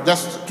 11:1,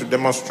 just to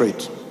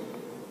demonstrate.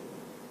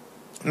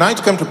 Now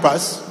it came to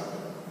pass.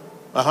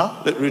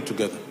 Let's read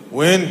together.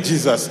 When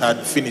Jesus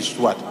had finished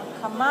what?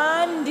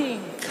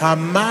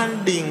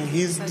 Commanding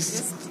his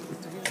disciples.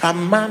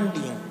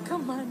 Commanding.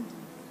 Command.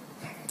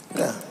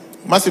 Yeah.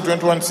 Matthew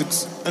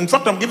 21:6. In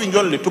fact, I'm giving you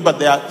only 2, but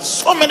there are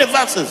so many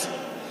verses.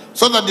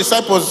 So the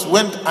disciples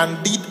went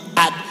and did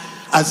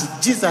as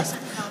Jesus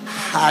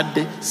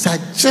had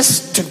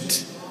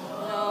suggested.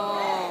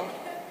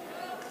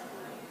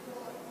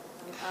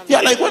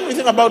 Yeah, like when we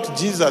think about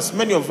Jesus,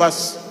 many of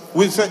us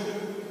will say,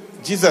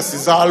 Jesus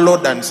is our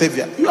Lord and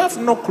Savior. You have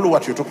no clue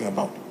what you're talking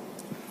about.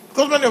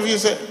 Because many of you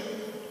say,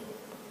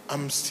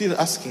 I'm still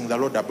asking the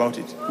Lord about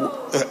it.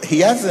 He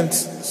hasn't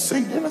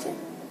said anything.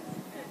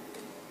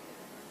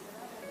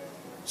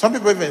 Some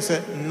people even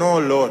say, no,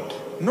 Lord.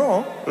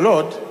 No,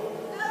 Lord.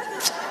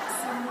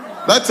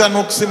 That's an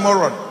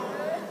oxymoron.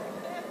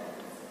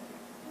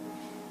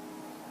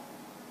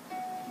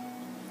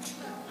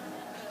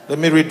 Let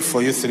me read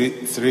for you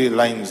three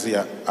lines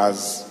here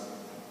as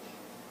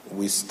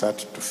we start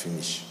to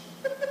finish.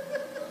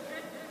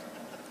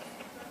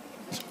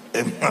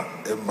 Emma.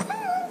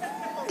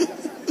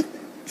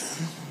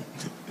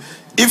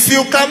 If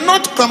you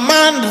cannot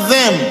command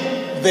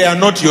them, they are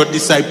not your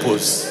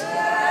disciples.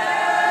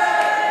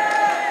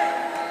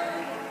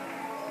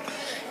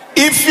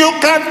 If you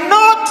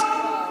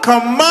cannot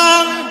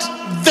command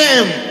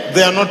them,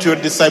 they are not your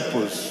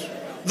disciples.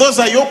 Those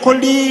are your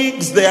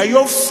colleagues, they are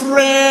your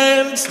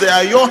friends, they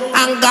are your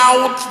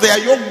hangouts, they are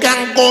your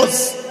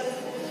gangos.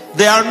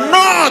 They are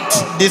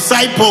not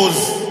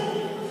disciples.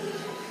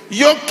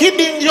 You're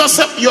kidding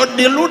yourself. You're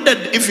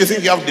deluded if you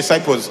think you have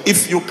disciples.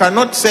 If you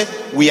cannot say,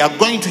 we are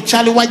going to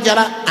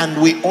Chaliwajara,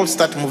 and we all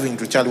start moving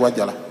to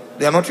Chaliwajara,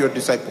 they are not your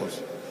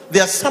disciples.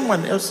 They are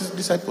someone else's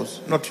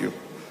disciples, not you.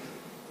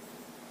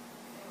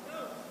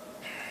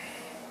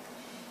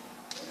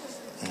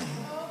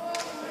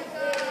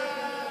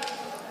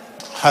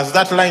 Has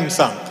that line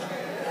sunk?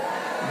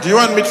 Do you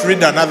want me to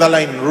read another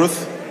line,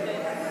 Ruth?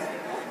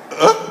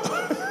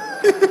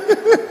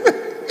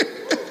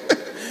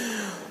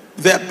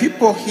 There are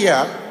people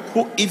here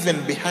who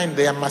even behind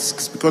their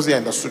masks, because they are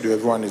in the studio,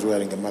 everyone is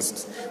wearing a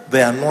mask,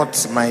 they are not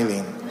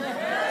smiling.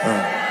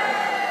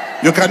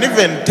 You can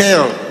even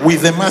tell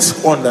with the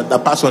mask on that the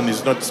person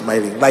is not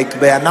smiling. Like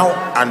they are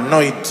now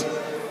annoyed.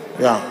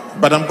 Yeah.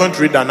 But I'm going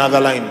to read another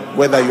line,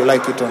 whether you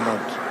like it or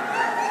not.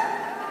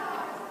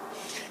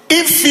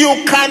 If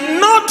you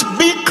cannot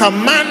be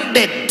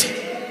commanded,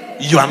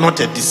 you are not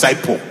a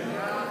disciple.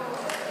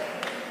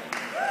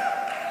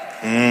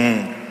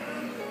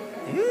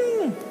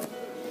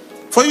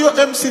 For your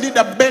MC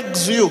leader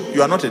begs you,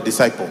 you are not a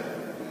disciple.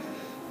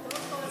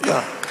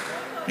 Yeah.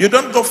 You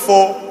don't go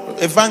for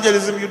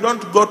evangelism, you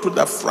don't go to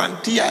the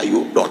frontier,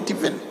 you don't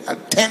even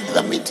attend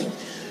the meeting.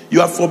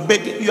 You are for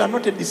begging, you are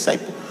not a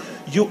disciple.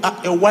 You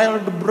are a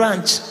wild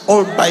branch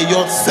all by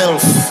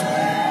yourself.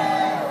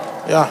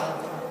 Yeah.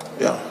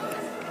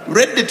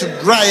 Ready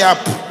to dry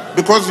up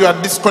because you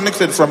are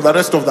disconnected from the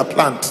rest of the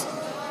plant.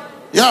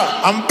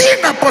 Yeah, I'm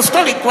being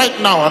apostolic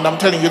right now and I'm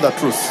telling you the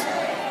truth.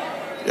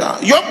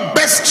 Yeah, your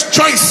best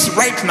choice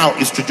right now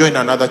is to join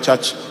another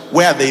church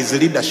where there is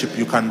leadership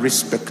you can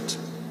respect.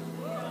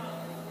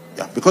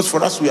 Yeah, because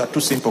for us we are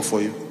too simple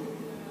for you.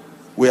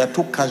 We are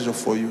too casual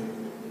for you.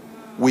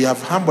 We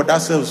have humbled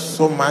ourselves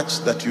so much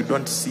that you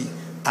don't see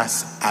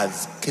us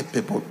as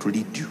capable to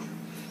lead you.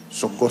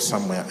 So go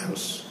somewhere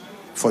else.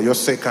 For your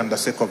sake and the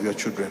sake of your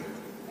children.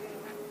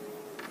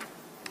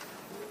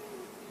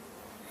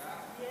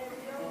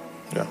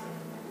 Yeah.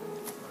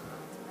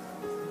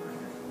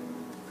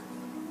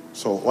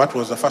 So what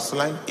was the first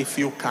line? If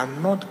you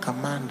cannot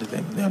command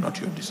them, they are not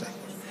your disciples.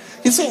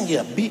 He's saying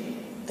here, be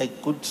a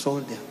good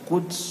soldier.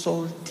 Good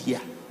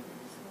soldier.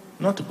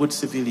 Not a good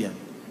civilian.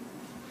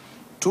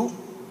 2,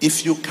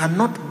 if you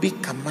cannot be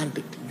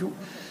commanded,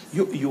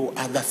 you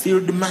are the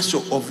field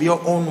marshal of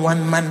your own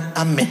one-man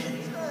army.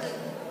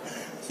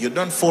 You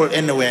don't fall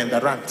anywhere in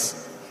the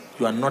ranks.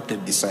 You are not a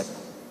disciple.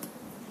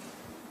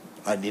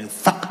 And in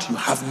fact, you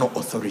have no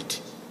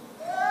authority.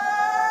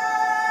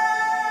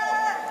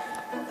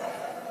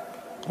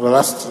 The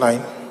last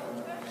line.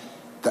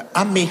 The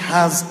army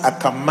has a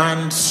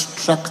command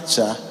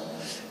structure,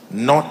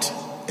 not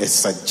a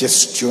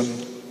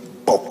suggestion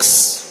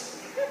box.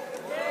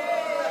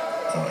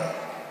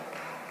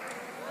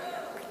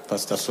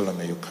 Pastor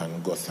Solomon, you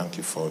can go. Thank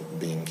you for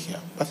being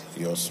here. But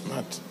you're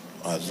smart,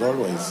 as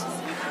always.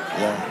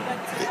 Yeah.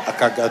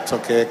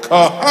 Akagatoke.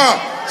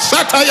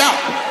 Shataya.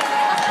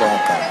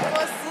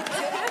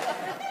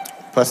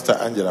 Pastor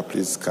Angela,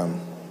 please come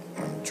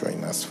and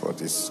join us for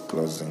this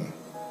closing.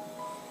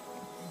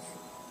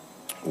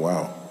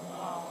 Wow.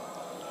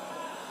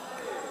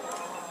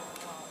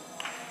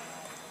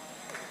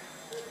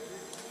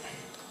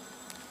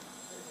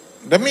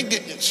 Let me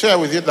share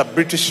with you the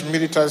British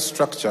military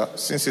structure,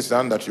 since it's the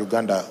one that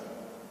Uganda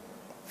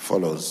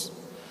follows.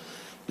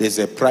 There's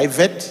a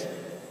private.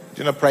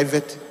 Do you know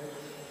private?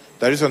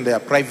 The reason they are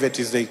private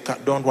is they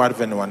don't want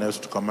anyone else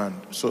to command.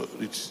 So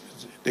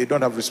they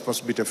don't have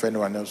responsibility for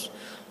anyone else.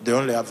 They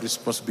only have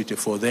responsibility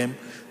for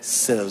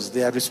themselves.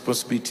 Their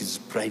responsibility is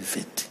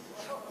private.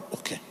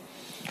 Okay.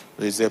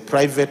 There's a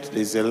private,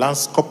 there's a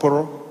lance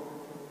corporal,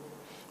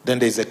 then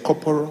there's a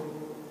corporal,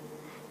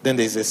 then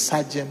there's a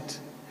sergeant,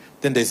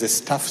 Then there's a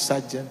staff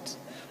sergeant.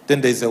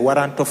 Then there's a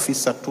warrant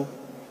officer 2,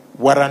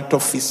 warrant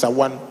officer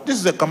 1. This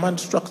is the command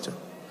structure.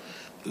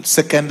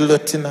 Second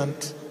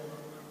lieutenant.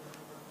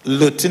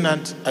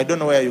 Lieutenant, I don't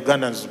know where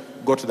Ugandans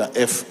got the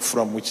F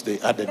from, which they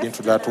added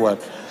into that word.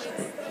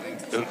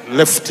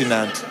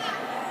 Lieutenant.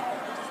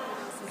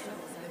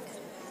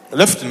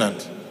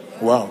 Lieutenant.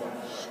 Wow.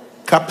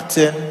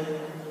 Captain,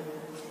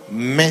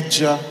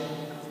 major,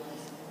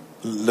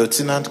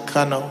 lieutenant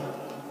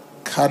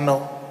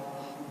colonel,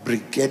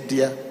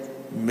 brigadier,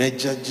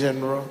 major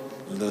general,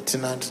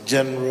 lieutenant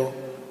general,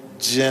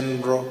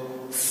 general,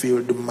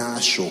 field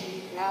marshal.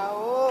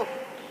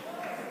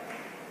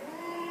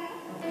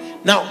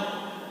 Now,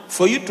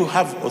 for you to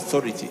have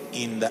authority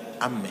in the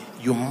army,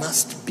 you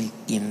must be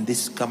in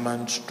this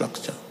command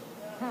structure.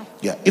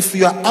 Yeah. If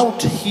you are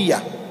out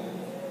here,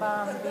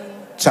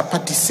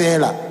 Chapati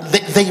Sela,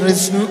 there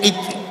is no it.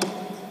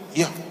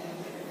 Yeah.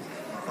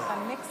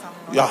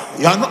 Yeah.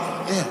 You are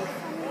not. Yeah.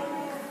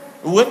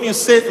 When you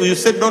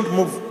say don't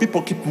move,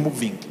 people keep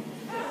moving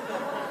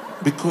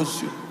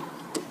because you.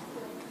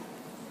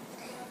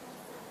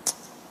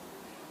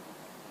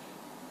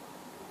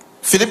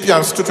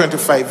 Philippians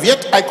 2:25.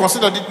 Yet I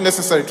considered it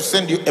necessary to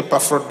send you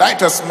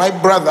Epaphroditus, my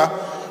brother,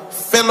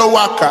 fellow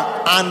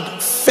worker,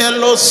 and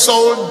fellow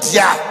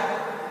soldier.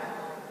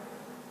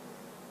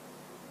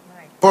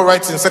 Paul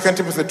writes in 2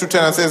 Timothy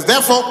 2:10 and says,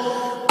 therefore,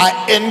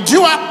 I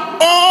endure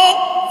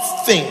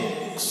all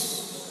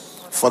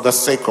things for the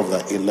sake of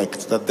the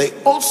elect, that they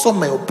also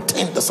may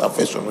obtain the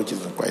salvation which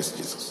is in Christ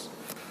Jesus,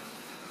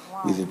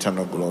 with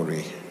eternal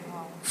glory,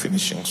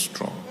 finishing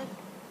strong.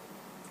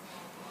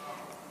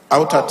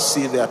 Out at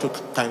sea, there are two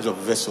kinds of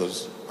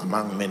vessels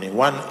among many.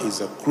 One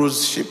is a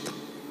cruise ship,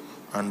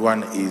 and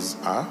one is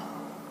a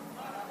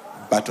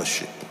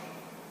battleship.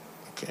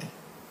 Okay.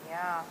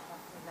 Yeah.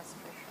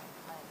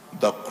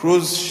 The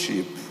cruise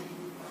ship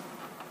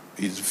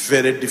is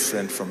very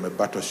different from a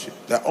battleship.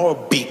 They're all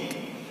big.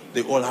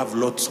 They all have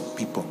lots of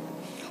people.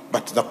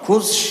 But the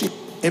cruise ship,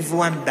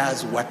 everyone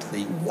does what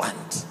they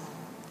want.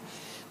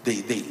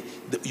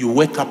 You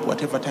wake up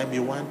whatever time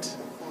you want.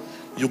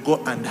 You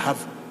go and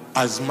have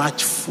as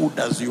much food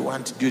as you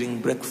want during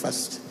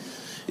breakfast.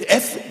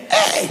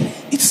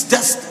 It's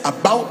just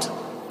about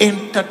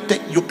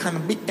entertain. You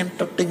can be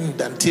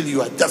entertained until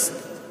you are just.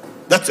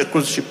 That's a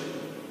cruise ship.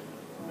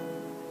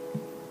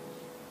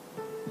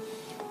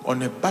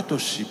 On a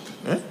battleship,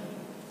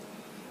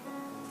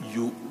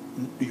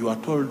 you are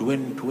told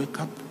when to wake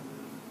up.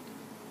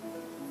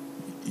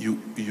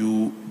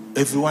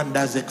 Everyone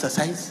does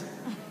exercise.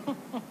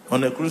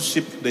 On a cruise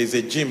ship, there is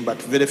a gym,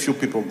 but very few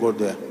people go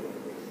there.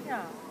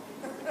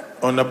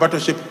 On a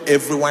battleship,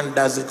 everyone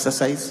does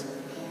exercise.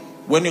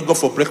 When you go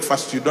for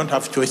breakfast, you don't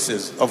have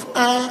choices of,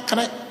 can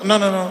I?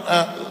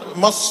 No.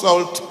 More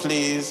salt,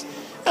 please.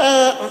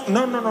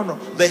 No.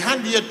 They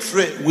hand you a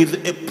tray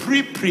with a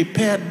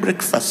pre-prepared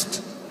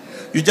breakfast.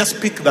 You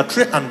just pick the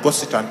tray and go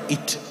sit and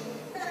eat.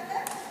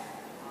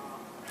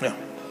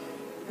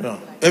 Yeah.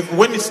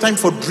 When it's time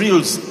for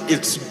drills,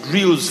 it's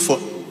drills for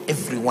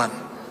everyone.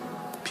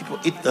 People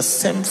eat the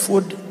same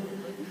food.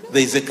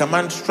 There is a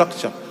command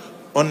structure.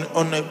 On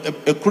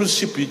a cruise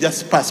ship, you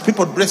just pass.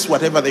 People dress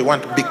whatever they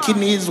want.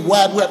 Bikinis,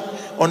 what.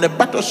 On a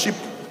battleship,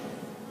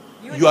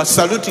 you are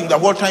saluting the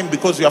whole time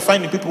because you are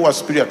finding people who are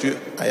superior to you.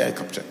 Aye,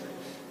 Captain.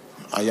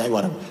 Aye,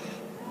 whatever.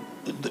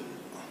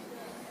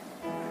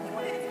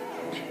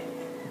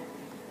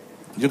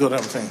 You know what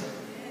I'm saying?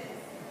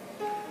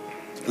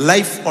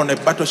 Life on a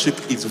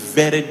battleship is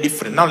very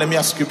different. Now let me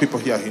ask you people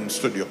here in the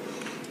studio.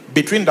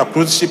 Between the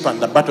cruise ship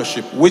and the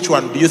battleship, which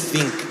one do you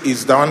think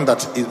is the one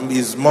that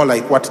is more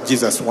like what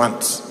Jesus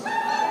wants?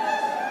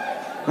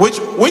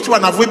 Which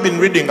one have we been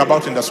reading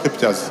about in the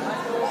scriptures?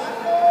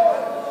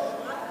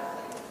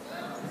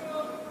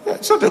 Yeah,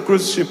 it's not a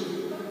cruise ship.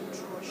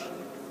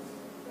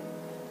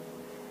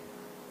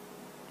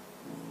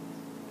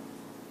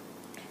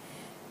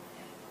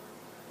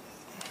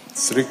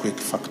 Three quick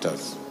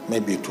factors,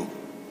 maybe two.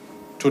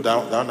 Two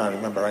down I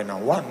remember right now.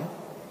 One,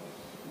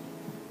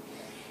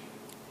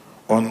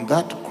 on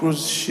that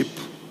cruise ship,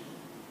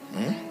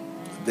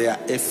 there are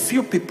a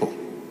few people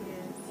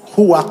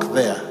who work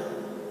there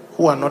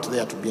who are not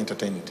there to be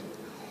entertained.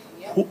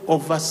 Who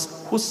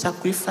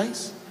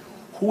sacrifice,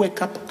 who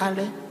wake up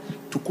early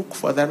to cook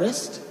for the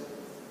rest.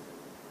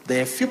 There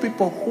are a few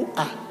people who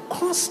are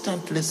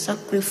constantly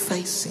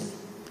sacrificing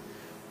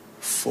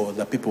for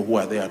the people who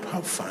are there to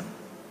have fun.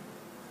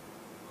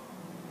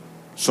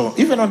 So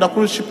even on the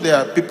cruise ship, there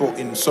are people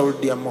in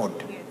soldier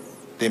mode.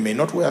 They may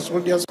not wear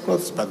soldiers'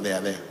 clothes, but they are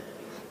there.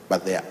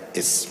 But they are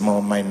a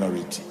small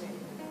minority.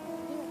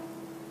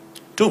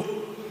 Two,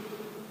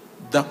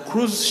 the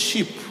cruise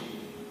ship,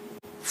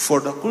 for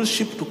the cruise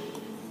ship to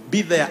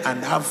be there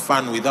and have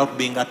fun without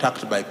being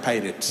attacked by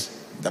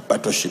pirates, the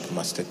battleship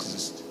must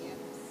exist.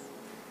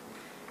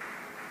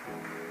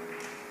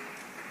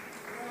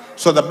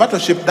 So the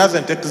battleship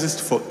doesn't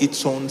exist for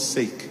its own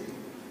sake.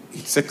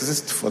 It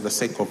exists for the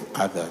sake of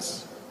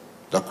others.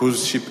 The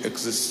cruise ship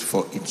exists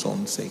for its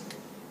own sake.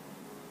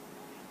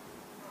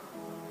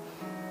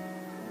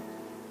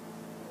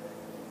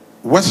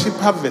 Worship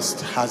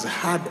Harvest has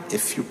had a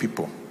few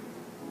people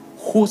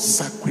who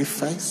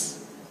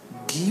sacrifice,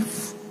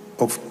 give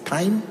of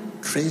time,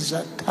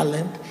 treasure,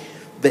 talent.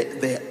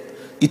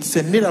 It's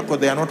a miracle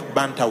they are not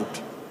burnt out.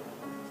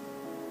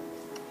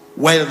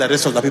 While the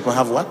rest of the people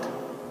have what?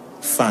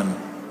 Fun.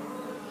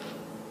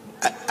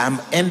 I'm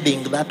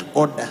ending that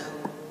order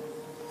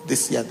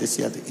this year. It's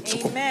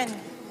Amen.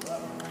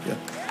 Yeah.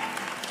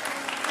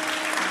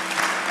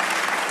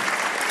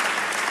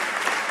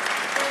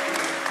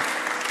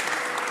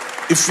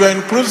 If you're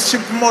in cruise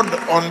ship mode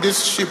on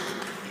this ship,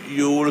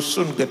 you will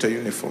soon get a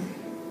uniform.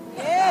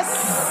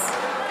 Yes.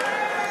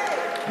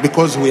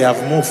 Because we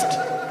have moved.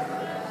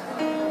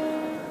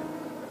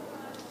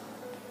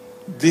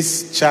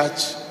 This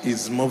church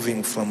is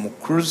moving from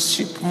cruise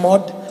ship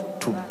mode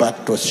to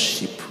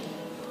battleship.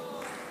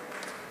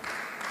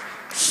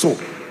 So,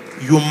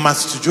 you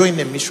must join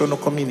a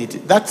missional community.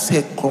 That's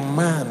a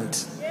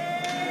command.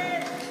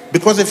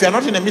 Because if you're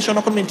not in a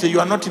missional community, you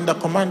are not in the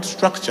command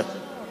structure.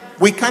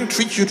 We can't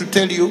reach you to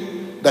tell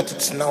you that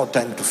it's now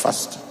time to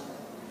fast.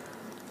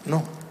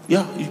 No.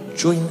 Yeah, you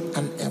join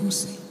an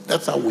MC.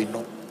 That's how we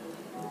know.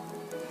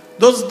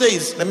 Those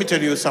days, let me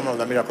tell you some of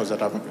the miracles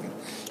that have happened.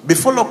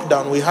 Before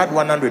lockdown, we had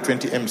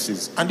 120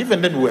 MCs. And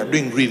even then, we were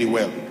doing really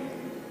well.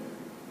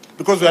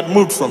 Because we had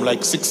moved from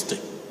like 60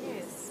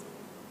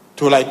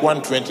 to like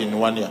 120 in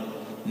 1 year.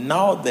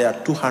 Now there are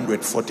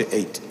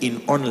 248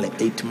 in only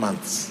 8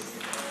 months.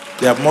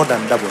 They have more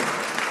than doubled.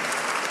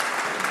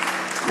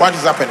 What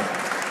is happening?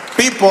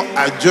 People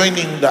are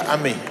joining the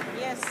army.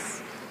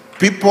 Yes.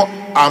 People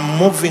are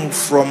moving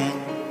from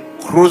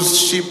cruise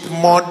ship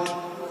mode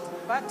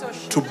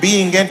Battleship. to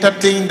being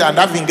entertained and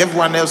having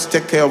everyone else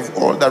take care of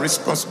all the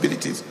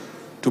responsibilities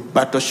to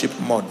battleship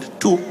mode.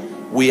 2,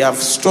 we have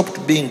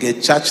stopped being a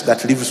church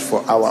that lives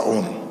for our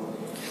own.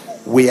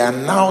 We are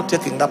now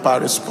taking up our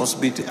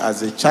responsibility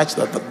as a church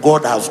that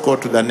God has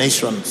called to the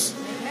nations.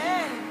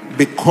 Amen.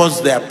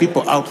 Because there are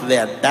people out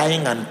there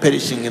dying and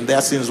perishing in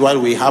their sins while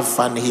we have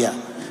fun here,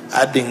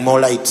 adding more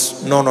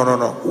lights. No.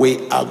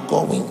 We are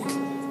going.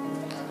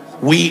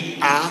 We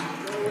are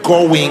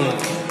going.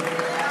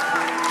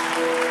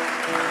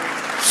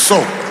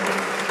 So,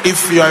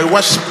 if you are a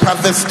worship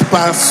harvest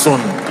person,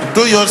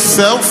 do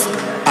yourself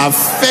a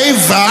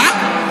favor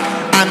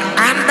and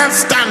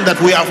understand that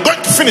we are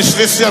going to finish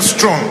this year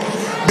strong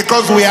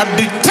because we are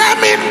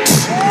determined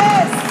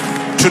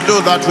to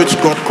do that which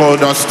God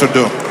called us to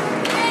do.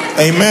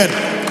 Amen.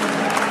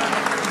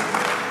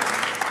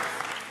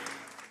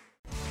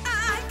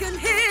 I can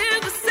hear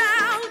the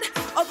sound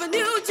of a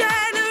new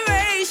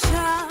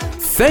generation.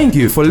 Thank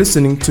you for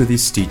listening to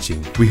this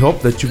teaching. We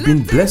hope that you've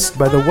been blessed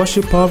by the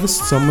Worship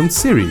Harvest Sermon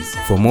Series.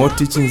 For more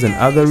teachings and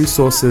other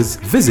resources,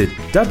 visit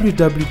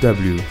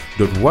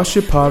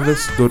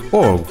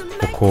www.worshipharvest.org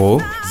or call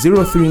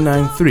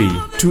 0393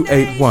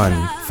 281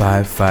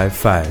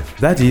 555.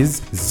 That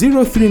is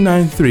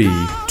 0393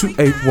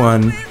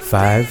 281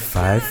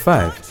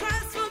 555.